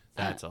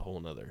that's a whole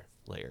nother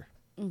layer.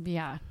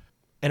 Yeah.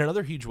 And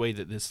another huge way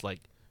that this like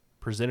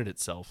presented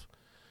itself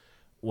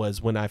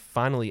was when I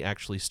finally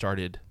actually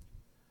started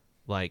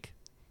like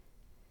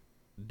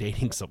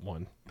dating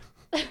someone.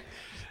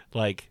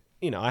 Like,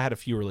 I had a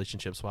few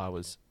relationships while I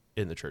was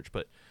in the church,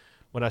 but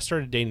when I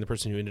started dating the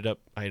person who I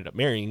ended up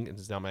marrying, and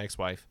is now my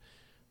ex-wife,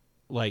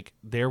 like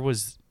there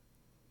was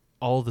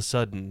all of a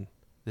sudden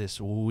this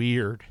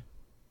weird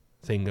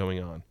thing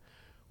going on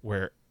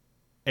where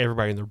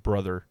everybody and their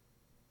brother,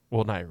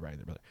 well, not everybody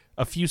and their brother,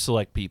 a few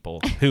select people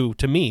who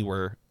to me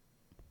were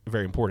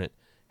very important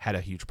had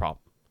a huge problem.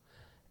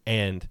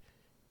 And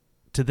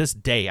to this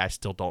day, I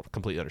still don't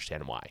completely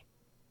understand why.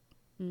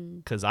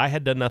 Because I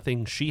had done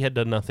nothing. She had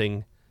done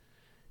nothing.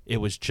 It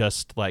was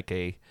just like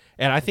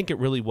and I think it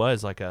really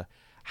was like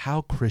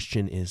how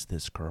Christian is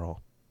this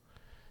girl?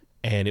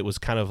 And it was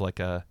kind of like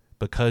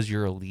because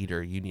you're a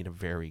leader, you need a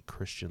very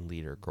Christian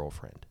leader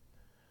girlfriend.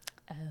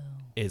 Oh.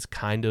 Is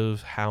kind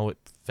of how it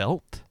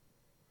felt.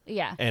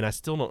 Yeah. And I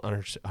still don't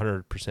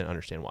 100%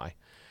 understand why.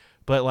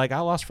 But like I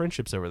lost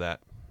friendships over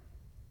that.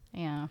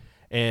 Yeah.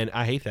 And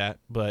I hate that,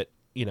 but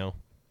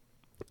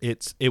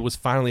it was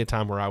finally a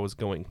time where I was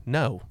going,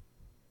 no.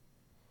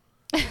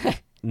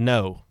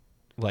 No.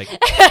 Like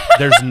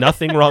there's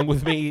nothing wrong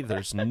with me.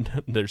 There's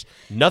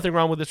nothing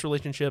wrong with this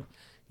relationship.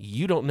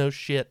 You don't know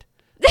shit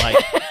like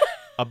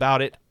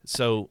about it,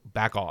 so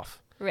back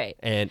off. Right.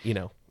 And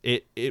the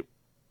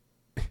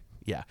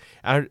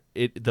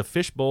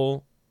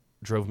fishbowl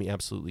drove me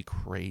absolutely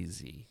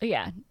crazy.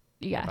 Yeah.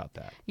 About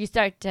that. You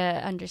start to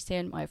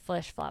understand why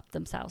flesh flop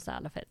themselves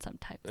out of it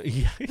sometimes.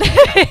 Yeah.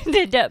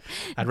 End up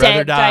I'd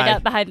rather die. dried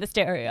up behind the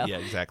stereo. Yeah,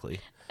 exactly.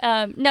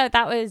 No,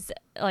 that was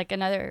like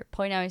another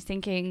point I was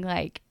thinking,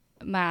 like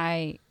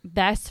my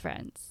best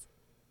friends,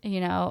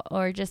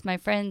 or just my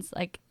friends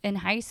like in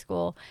high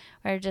school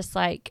are just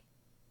like,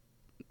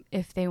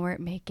 if they weren't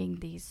making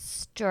these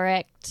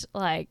strict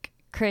like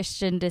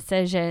Christian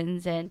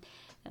decisions and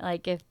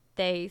like if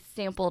they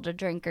sampled a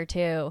drink or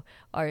two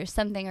or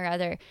something or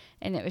other,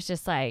 and it was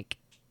just like,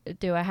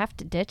 do I have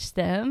to ditch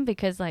them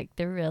because like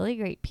they're really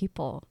great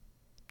people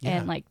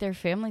and like their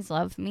families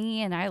love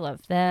me and I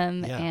love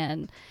them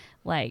and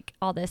like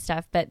all this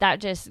stuff. But that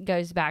just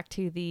goes back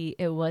to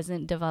it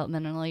wasn't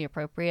developmentally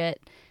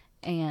appropriate,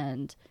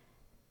 and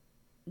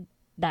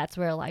that's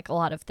where like a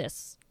lot of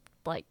this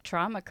like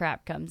trauma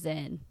crap comes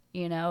in,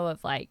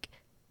 of like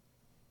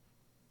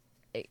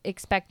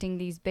expecting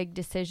these big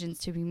decisions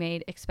to be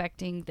made,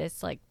 expecting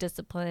this like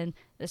discipline,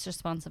 this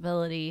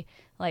responsibility,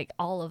 like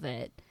all of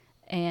it.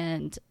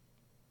 And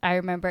I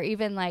remember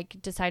even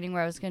like deciding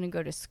where I was going to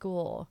go to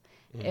school,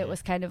 it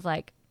was kind of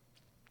like,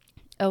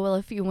 oh, well,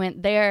 if you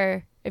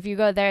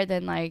go there,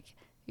 then like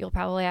you'll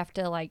probably have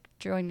to like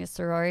join the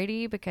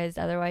sorority because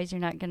otherwise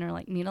you're not going to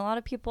like meet a lot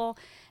of people.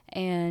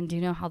 And you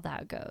know how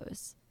that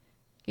goes.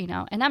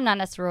 And I'm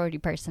not a sorority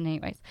person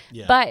anyways,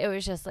 but it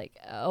was just like,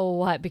 oh,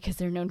 what? Because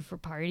they're known for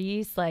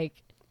parties? Like,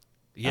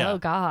 oh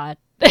God.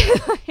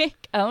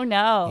 Like, oh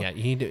no. Yeah.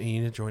 You need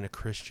to join a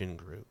Christian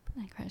group.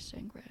 A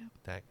Christian group.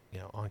 That,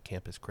 on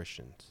campus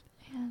Christians.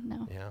 Yeah,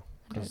 no. Yeah.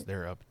 Because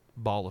they're a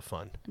ball of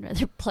fun. I'd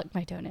rather pluck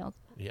my toenails.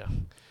 Yeah.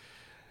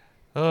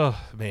 Oh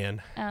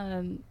man.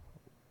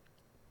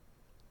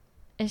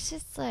 It's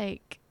just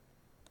like,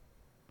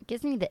 it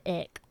gives me the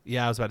ick.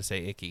 Yeah. I was about to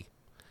say icky.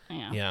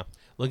 Yeah. Yeah.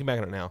 Looking back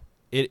on it now.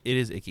 It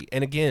is icky.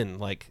 And again,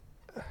 like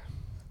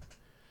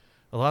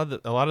a lot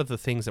of the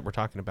things that we're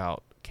talking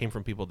about came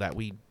from people that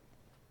we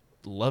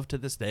love to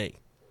this day.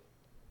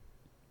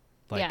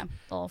 Like, yeah.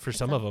 Well, for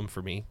some of them,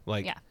 for me,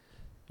 like, yeah.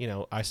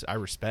 I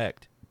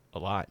respect a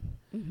lot.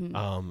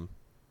 Mm-hmm.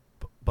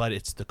 But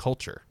it's the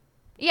culture.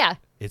 Yeah.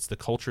 It's the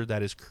culture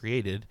that is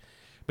created,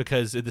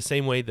 because in the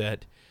same way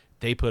that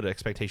they put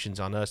expectations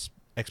on us,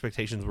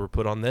 expectations were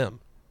put on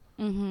them.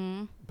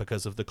 Mm-hmm.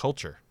 Because of the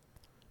culture.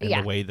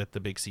 And the way that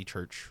the Big C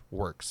Church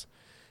works.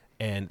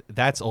 And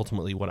that's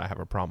ultimately what I have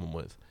a problem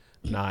with.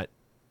 Not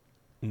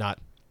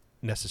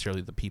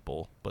necessarily the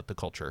people, but the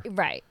culture.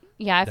 Right.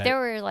 Yeah, if there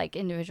were like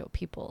individual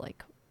people,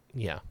 like...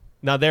 Yeah.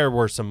 Now, there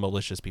were some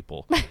malicious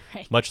people, right.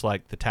 Much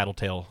like the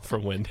tattletale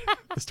from when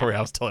the story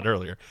I was telling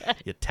earlier.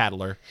 You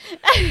tattler.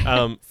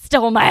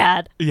 Still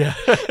mad. Yeah.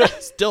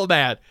 Still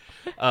mad.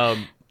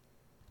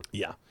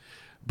 Yeah.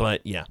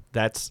 But, yeah,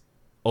 that's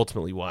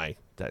ultimately why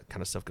that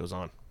kind of stuff goes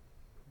on.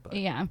 But.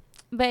 Yeah.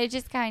 But it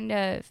just kind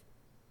of,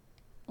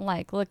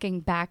 like, looking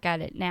back at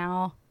it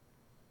now,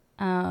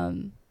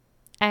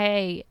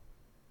 I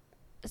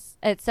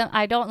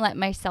don't let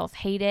myself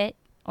hate it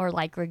or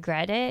like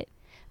regret it,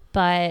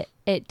 but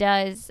it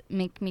does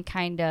make me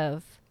kind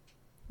of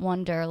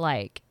wonder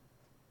like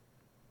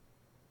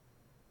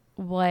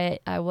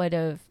what I would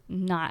have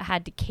not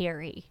had to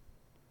carry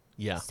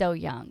so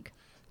young.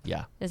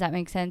 Yeah. Does that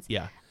make sense?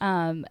 Yeah.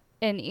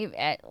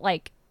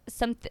 Like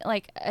something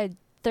like a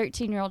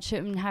 13-year-old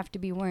shouldn't have to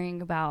be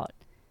worrying about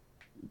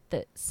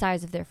the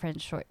size of their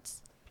friends'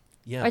 shorts.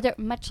 Yeah. Or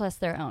much less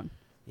their own.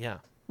 Yeah.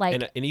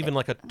 Like, and even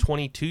like a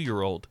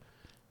 22-year-old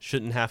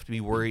shouldn't have to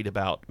be worried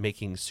about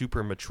making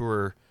super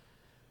mature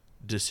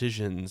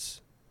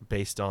decisions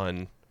based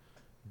on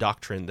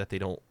doctrine that they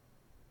don't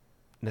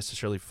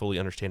necessarily fully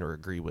understand or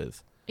agree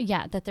with.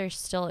 Yeah, that they're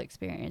still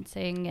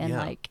experiencing and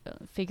like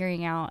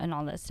figuring out and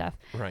all that stuff.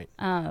 Right.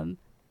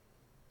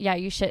 Yeah,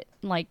 you should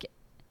like.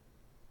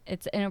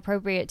 It's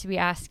inappropriate to be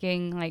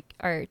asking like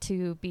or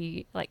to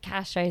be like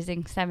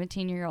castralizing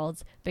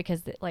 17-year-olds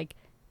because like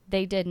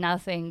they did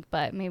nothing,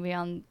 but maybe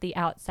on the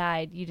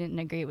outside you didn't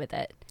agree with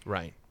it.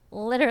 Right.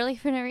 Literally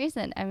for no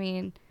reason. I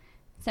mean,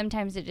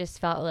 sometimes it just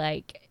felt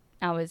like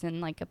I was in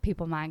like a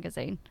People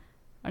magazine.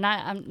 Or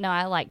not. No,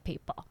 I like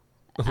People.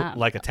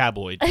 Like a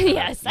tabloid.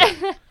 Yes.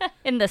 Yeah.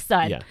 In the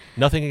Sun. Yeah.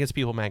 Nothing against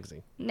People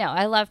magazine. No,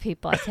 I love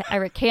People. I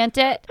recant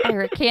it. I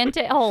recant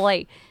it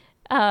wholly.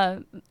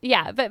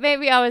 Yeah, but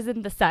maybe I was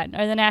in the Sun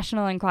or the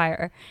National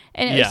Enquirer,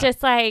 and it was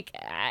just like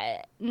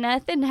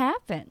nothing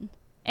happened.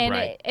 And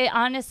it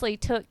honestly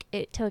took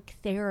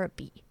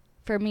therapy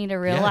for me to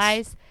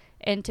realize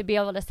and to be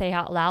able to say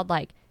out loud,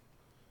 like,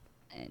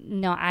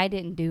 no, I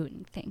didn't do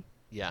anything.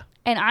 Yeah.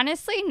 And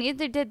honestly,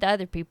 neither did the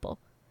other people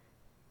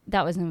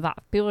that was involved.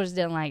 People just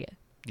didn't like it.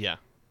 Yeah.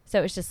 So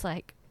it was just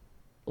like,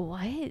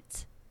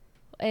 what?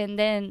 And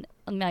then,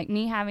 like,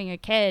 me having a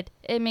kid,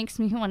 it makes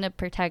me want to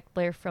protect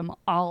Blair from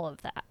all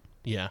of that.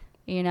 Yeah.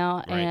 You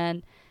know?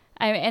 Right.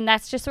 And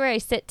that's just where I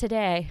sit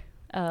today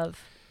of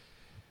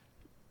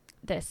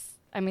this.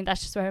 I mean,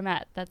 that's just where I'm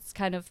at. That's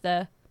kind of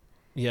the...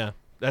 Yeah.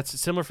 That's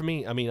similar for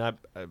me. I mean, I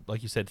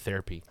like you said,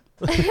 therapy.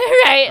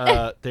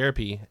 Right.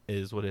 Therapy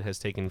is what it has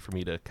taken for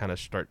me to kind of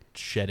start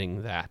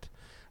shedding that.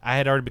 I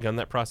had already begun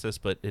that process,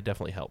 but it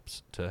definitely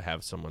helps to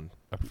have someone,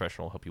 a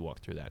professional, help you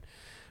walk through that.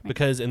 Right.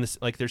 Because in this,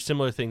 like, there's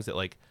similar things that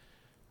like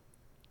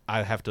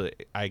I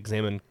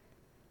examine,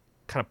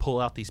 kind of pull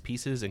out these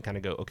pieces and kind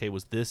of go, okay,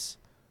 was this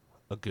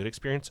a good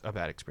experience, a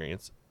bad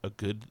experience, a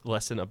good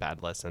lesson, a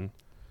bad lesson?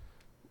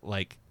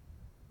 Like,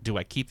 do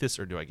I keep this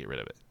or do I get rid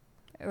of it?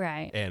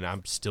 Right. And I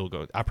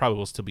probably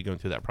will still be going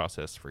through that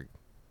process for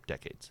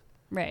decades.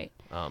 Right.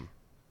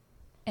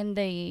 And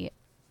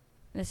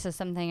this is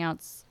something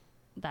else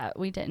that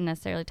we didn't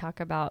necessarily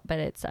talk about, but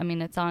it's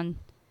on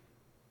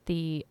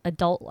the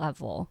adult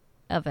level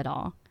of it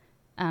all.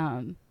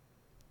 I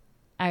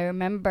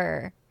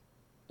remember,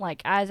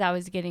 like, as I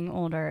was getting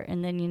older,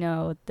 and then, you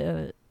know,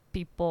 the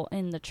people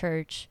in the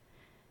church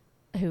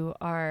who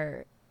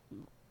are,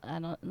 I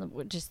don't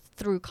know, just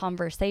through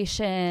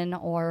conversation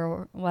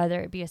or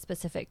whether it be a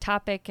specific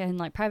topic and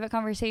like private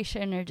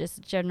conversation or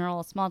just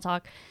general small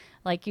talk,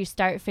 like you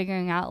start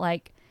figuring out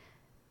like,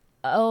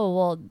 oh,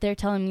 well, they're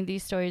telling me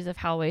these stories of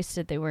how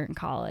wasted they were in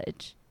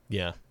college.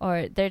 Yeah.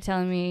 Or they're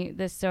telling me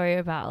this story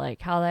about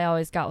like how they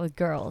always got with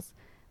girls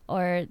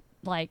or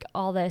like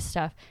all this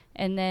stuff.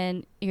 And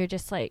then you're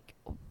just like,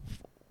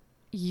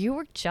 you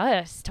were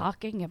just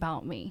talking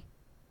about me.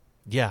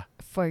 Yeah.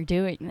 For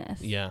doing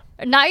this. Yeah.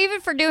 Not even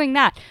for doing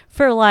that.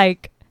 For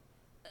like,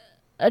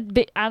 I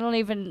don't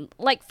even,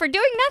 like for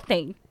doing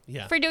nothing.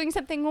 Yeah. For doing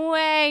something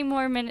way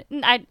more I mean,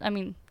 I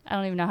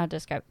don't even know how to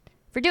describe it.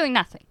 For doing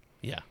nothing.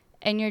 Yeah.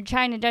 And you're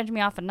trying to judge me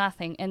off of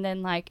nothing. And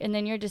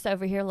then you're just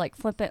over here like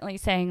flippantly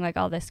saying like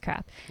all this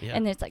crap. Yeah.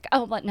 And it's like,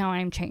 oh, but now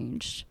I'm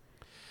changed.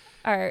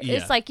 Or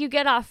it's like you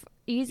get off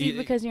easy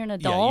because you're an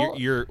adult.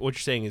 Yeah, what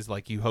you're saying is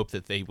like you hope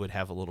that they would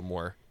have a little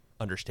more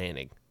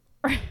understanding.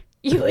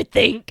 You would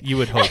think. You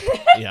would hope,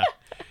 yeah.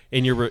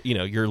 And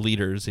your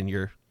leaders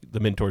and the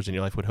mentors in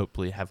your life would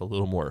hopefully have a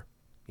little more,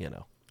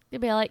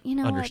 They'd be like,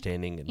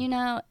 understanding what?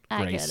 and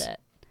I grace, get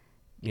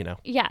it.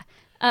 Yeah.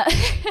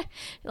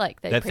 Like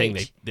they that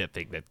preach.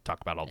 thing they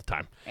talk about all the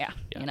time.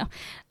 Yeah.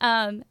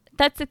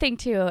 That's the thing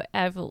too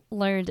I've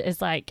learned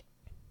is like,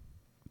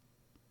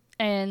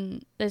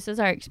 and this is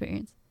our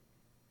experience,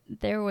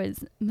 there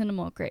was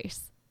minimal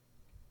grace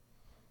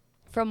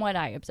from what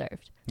I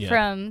observed. Yeah.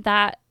 From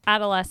that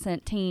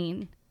adolescent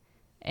teen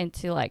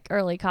into like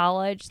early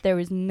college, there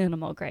was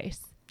minimal grace.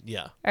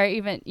 Yeah. Or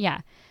even,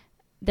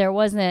 there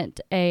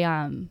wasn't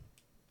a,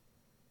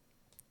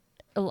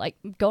 like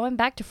going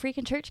back to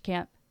freaking church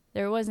camp,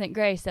 there wasn't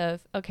grace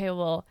of, okay,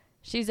 well,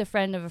 she's a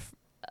friend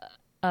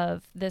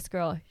of this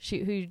girl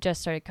who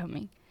just started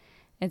coming.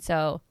 And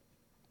so,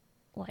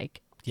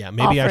 like, yeah,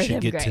 maybe I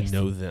should get grace. to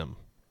know them.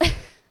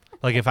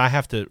 Like if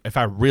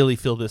I really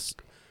feel this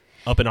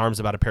up in arms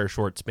about a pair of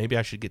shorts, maybe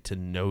I should get to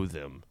know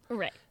them.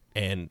 Right.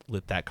 And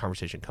let that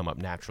conversation come up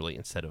naturally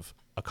instead of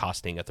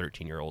accosting a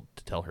 13-year-old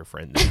to tell her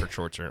friend that her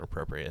shorts are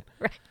inappropriate.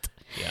 Right.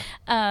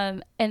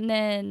 Yeah. And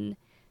then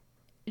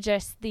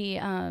just the,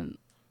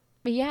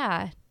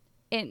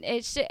 and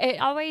it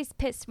always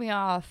pissed me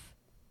off,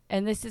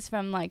 and this is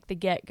from like the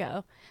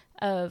get-go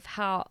of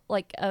how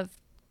like of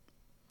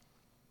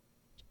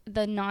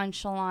the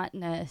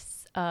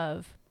nonchalantness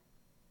of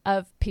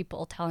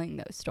people telling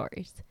those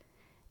stories,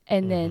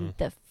 and then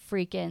the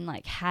freaking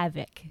like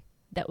havoc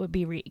that would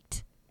be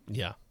wreaked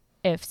Yeah.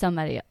 if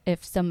somebody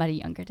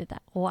younger did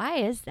that. Why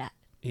is that?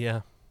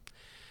 Yeah.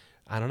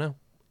 I don't know.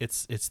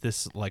 It's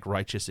this like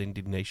righteous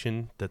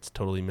indignation that's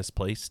totally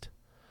misplaced.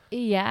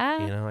 Yeah.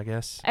 You know, I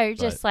guess. Or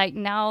just like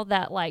now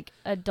that like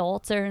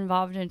adults are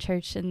involved in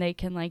church and they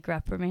can like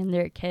reprimand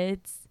their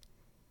kids,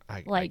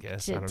 I like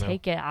guess. to I don't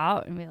take it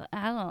out and be like,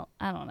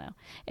 I don't know.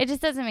 It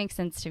just doesn't make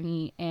sense to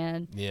me,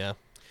 and yeah.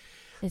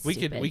 it's We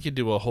stupid. could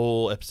do a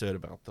whole episode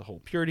about the whole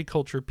purity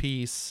culture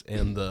piece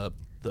and the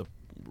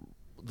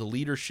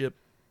leadership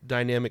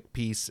dynamic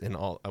piece and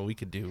all. We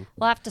could do.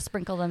 We'll have to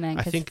sprinkle them in, I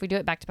because think- if we do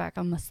it back to back,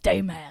 I'm gonna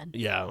stay mad.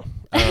 Yeah.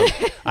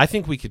 I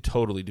think we could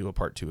totally do a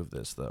part 2 of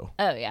this though,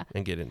 Oh yeah,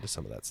 and get into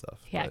some of that stuff.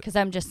 yeah, But, because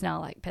I'm just now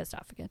like pissed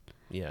off again.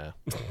 yeah.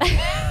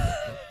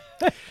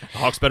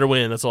 Hawks better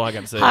win. That's all I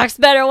got to say. Hawks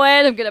better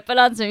win. I'm gonna put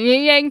on some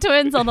Yin Yang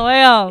Twins on the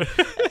way home.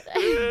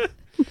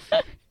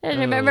 And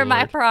remember my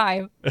Lord.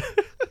 prime.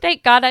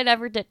 Thank God I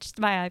never ditched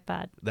my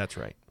iPad. That's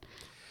right.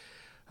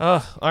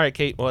 All right,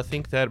 Kate. Well, I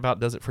think that about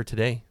does it for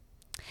today.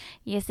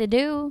 Yes, I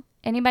do.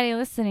 Anybody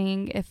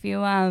listening, if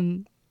you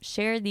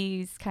share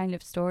these kind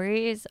of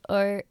stories,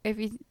 or if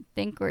you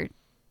think we're,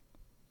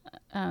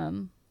 I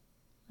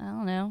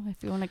don't know,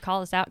 if you want to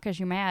call us out because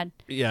you're mad.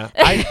 Yeah,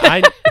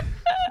 I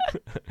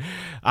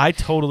I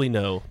totally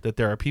know that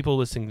there are people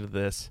listening to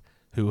this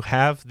who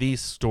have these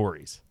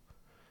stories,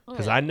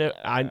 because I know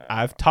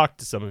I've talked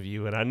to some of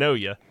you and I know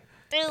you,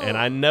 and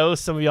I know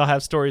some of y'all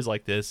have stories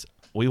like this.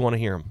 We want to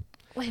hear them.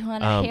 We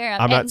want to hear 'em.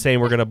 I'm not And saying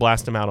we're going to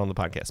blast them out on the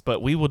podcast,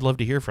 but we would love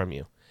to hear from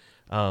you,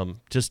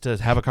 just to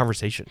have a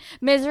conversation.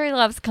 misery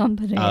loves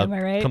company. Am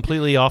I right?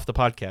 Completely off the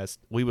podcast.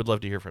 We would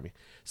love to hear from you.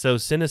 So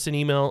send us an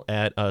email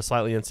at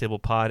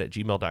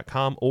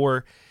slightlyunstablepod@gmail.com,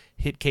 or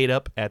hit Kate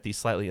up at the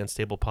Slightly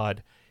Unstable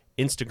Pod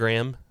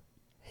Instagram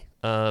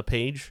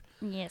page,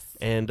 Yes.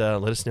 and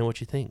let us know what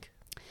you think.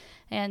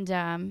 And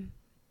yeah,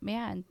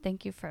 and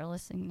thank you for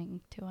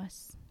listening to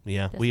us.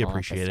 Yeah, this we whole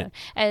appreciate it.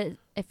 episode.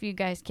 If you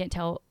guys can't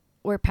tell,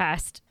 we're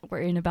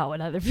in about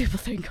what other people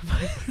think of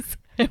us.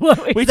 And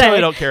what We say.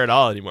 totally don't care at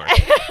all anymore.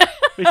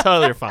 We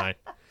totally are fine.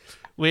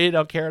 We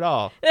don't care at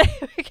all.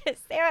 We can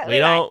say what We we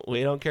don't.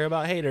 We don't care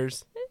about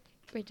haters. like.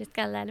 We just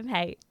gotta let them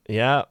hate.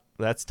 Yeah,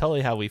 that's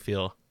totally how we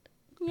feel.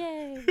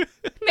 Yay!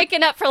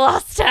 Making up for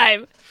lost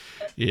time.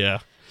 Yeah.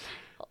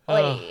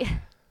 Oy.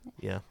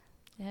 Yeah.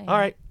 Yeah, All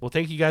right. Well,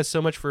 thank you guys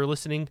so much for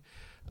listening.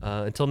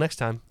 Until next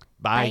time.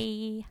 Bye.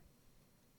 Bye.